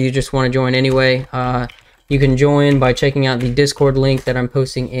whatever, you just want to join anyway, you can join by checking out the Discord link that I'm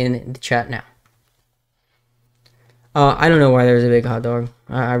posting in the chat now. I don't know why there's a big hot dog.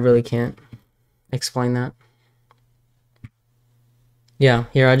 I really can't explain that. Yeah,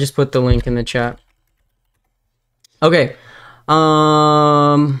 here, I just put the link in the chat. Okay.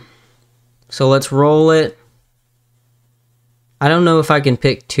 So let's roll it. I don't know if I can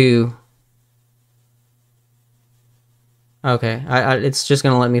pick two. Okay, it's just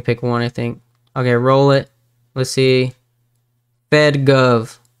gonna let me pick one, I think. Okay, roll it. Let's see.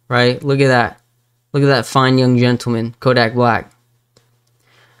 FedGov, right? Look at that. Look at that fine young gentleman, Kodak Black.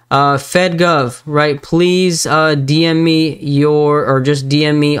 FedGov, right? Please DM me just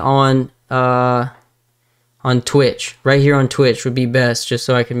DM me on Twitch. Right here on Twitch would be best, just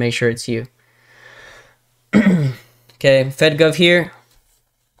so I can make sure it's you. Okay, FedGov here.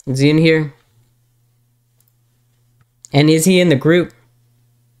 Is he in here? And is he in the group?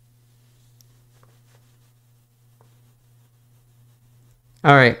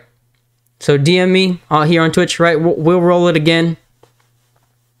 All right. So DM me here on Twitch, right? We'll roll it again.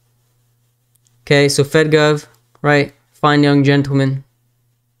 Okay, so FedGov, right? Fine young gentleman.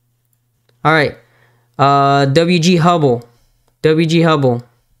 All right. WG Hubble. WG Hubble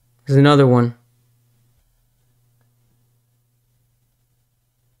is another one.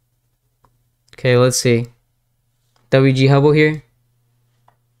 Okay, let's see. WG Hubble here.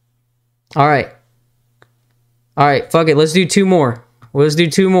 All right. All right, fuck it. Let's do two more. Let's do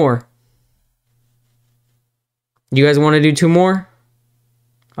two more. You guys want to do two more?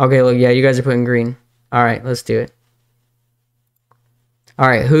 Okay, look, yeah, you guys are putting green. All right, let's do it. All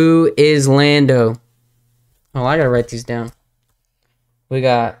right, who is Lando? Oh, I gotta write these down. We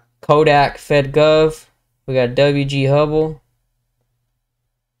got Kodak FedGov. We got WG Hubble.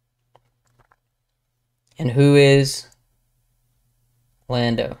 And who is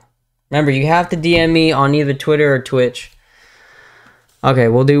Lando? Remember, you have to DM me on either Twitter or Twitch. Okay,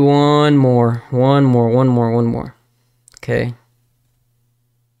 we'll do one more. One more. Okay.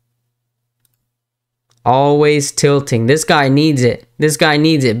 Always tilting. This guy needs it. This guy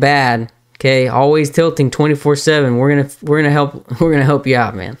needs it bad. Okay, always tilting 24/7. We're gonna help you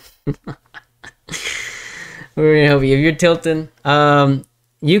out, man. We're gonna help you. If you're tilting,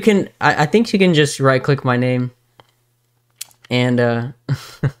 you can, I think you can just right click my name and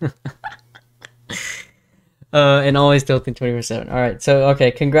and always tilting 24/7. All right, so okay,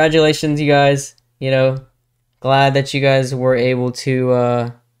 congratulations, you guys. You know, glad that you guys were able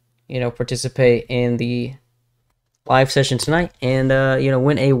to you know, participate in the live session tonight and you know,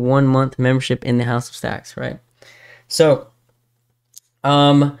 win a 1-month membership in the House of Stacks, right? So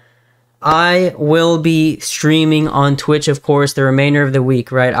I will be streaming on Twitch, of course, the remainder of the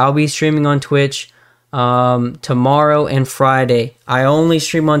week, right? I'll be streaming on Twitch tomorrow and Friday. I only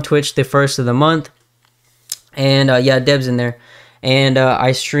stream on Twitch the first of the month. And yeah, Deb's in there. And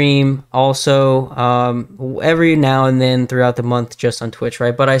I stream also every now and then throughout the month just on Twitch,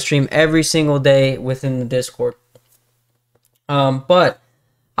 right? But I stream every single day within the Discord. But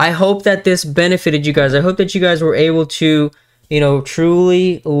I hope that this benefited you guys. I hope that you guys were able to,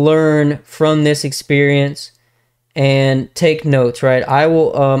 truly learn from this experience and take notes, right? I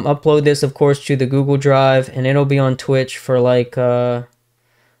will upload this, of course, to the Google Drive, and it'll be on Twitch for like, I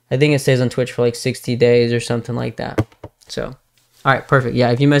think it stays on Twitch for like 60 days or something like that. So, all right, perfect.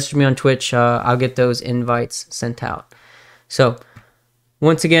 Yeah, if you message me on Twitch, I'll get those invites sent out. So,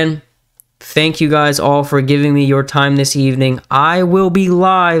 once again, thank you guys all for giving me your time this evening. I will be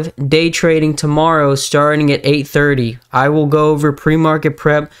live day trading tomorrow starting at 8:30. I will go over pre-market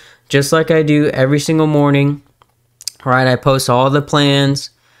prep just like I do every single morning. Right, I post all the plans.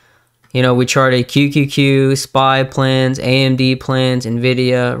 We charted QQQ, SPY plans, AMD plans,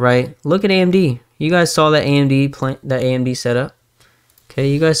 NVIDIA, right? Look at AMD. You guys saw that AMD setup. Okay,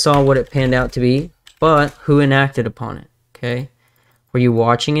 you guys saw what it panned out to be, but who enacted upon it? Okay, were you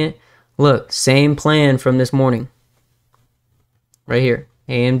watching it? Look, same plan from this morning. Right here,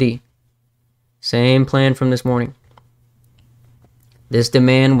 AMD. Same plan from this morning. This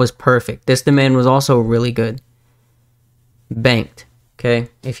demand was perfect. This demand was also really good. Banked, okay,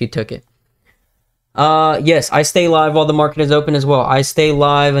 if you took it. Yes, I stay live while the market is open as well. I stay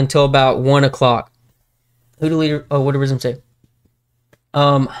live until about 1 o'clock. Who deleted? Oh, what did Wisdom say?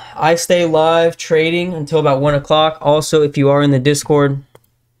 I stay live trading until about 1 o'clock. Also, if you are in the Discord,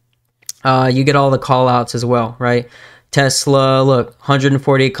 you get all the call outs as well, right? Tesla, look,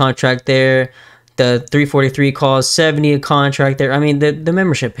 148 contract there. The 343 calls, 70 a contract there. I mean, the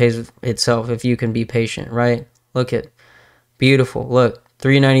membership pays itself if you can be patient, right? Look at beautiful. Look,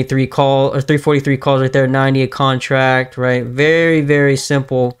 393 call or 343 calls right there, 90 a contract, right? Very, very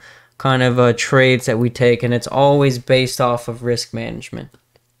simple kind of trades that we take, and it's always based off of risk management.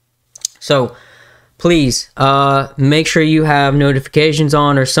 So please make sure you have notifications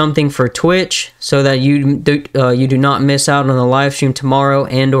on or something for Twitch so that you do not miss out on the live stream tomorrow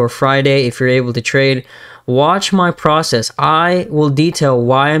and or Friday if you're able to trade. Watch my process. I will detail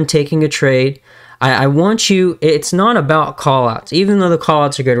why I'm taking a trade. I want you, it's not about callouts, even though the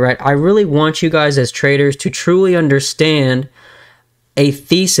callouts are good, right? I really want you guys as traders to truly understand a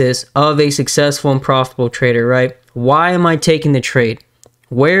thesis of a successful and profitable trader, right? Why am I taking the trade?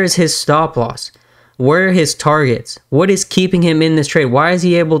 Where is his stop loss? Where are his targets? What is keeping him in this trade? Why is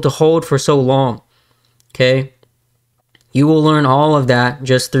he able to hold for so long? Okay. You will learn all of that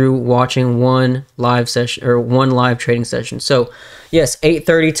just through watching one live session or one live trading session. So yes,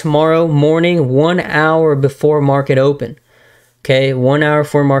 8:30 tomorrow morning, 1 hour before market open. Okay, 1 hour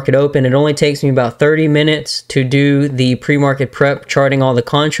before market open. It only takes me about 30 minutes to do the pre-market prep, charting all the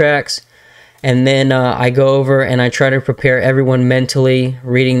contracts. And then I go over and I try to prepare everyone mentally,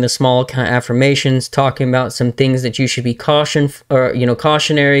 reading the small kind of affirmations, talking about some things that you should be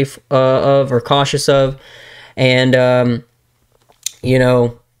cautionary of or cautious of. And,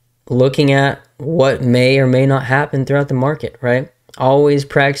 looking at what may or may not happen throughout the market, right? Always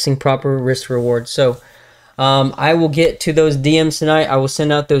practicing proper risk reward. So I will get to those DMs tonight. I will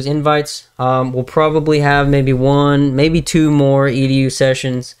send out those invites. We'll probably have maybe one, maybe two more EDU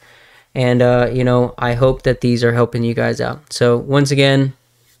sessions. And, I hope that these are helping you guys out. So once again,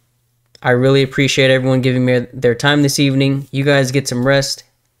 I really appreciate everyone giving me their time this evening. You guys get some rest.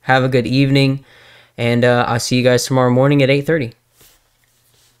 Have a good evening. And I'll see you guys tomorrow morning at 8:30.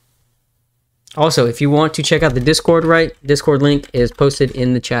 Also, if you want to check out the Discord, right? Discord link is posted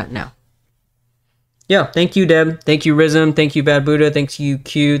in the chat now. Yeah, thank you, Deb. Thank you, Rizm. Thank you, Bad Buddha. Thank you,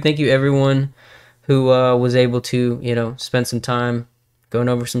 Q. Thank you, everyone who was able to, spend some time going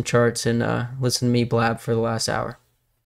over some charts and listen to me blab for the last hour.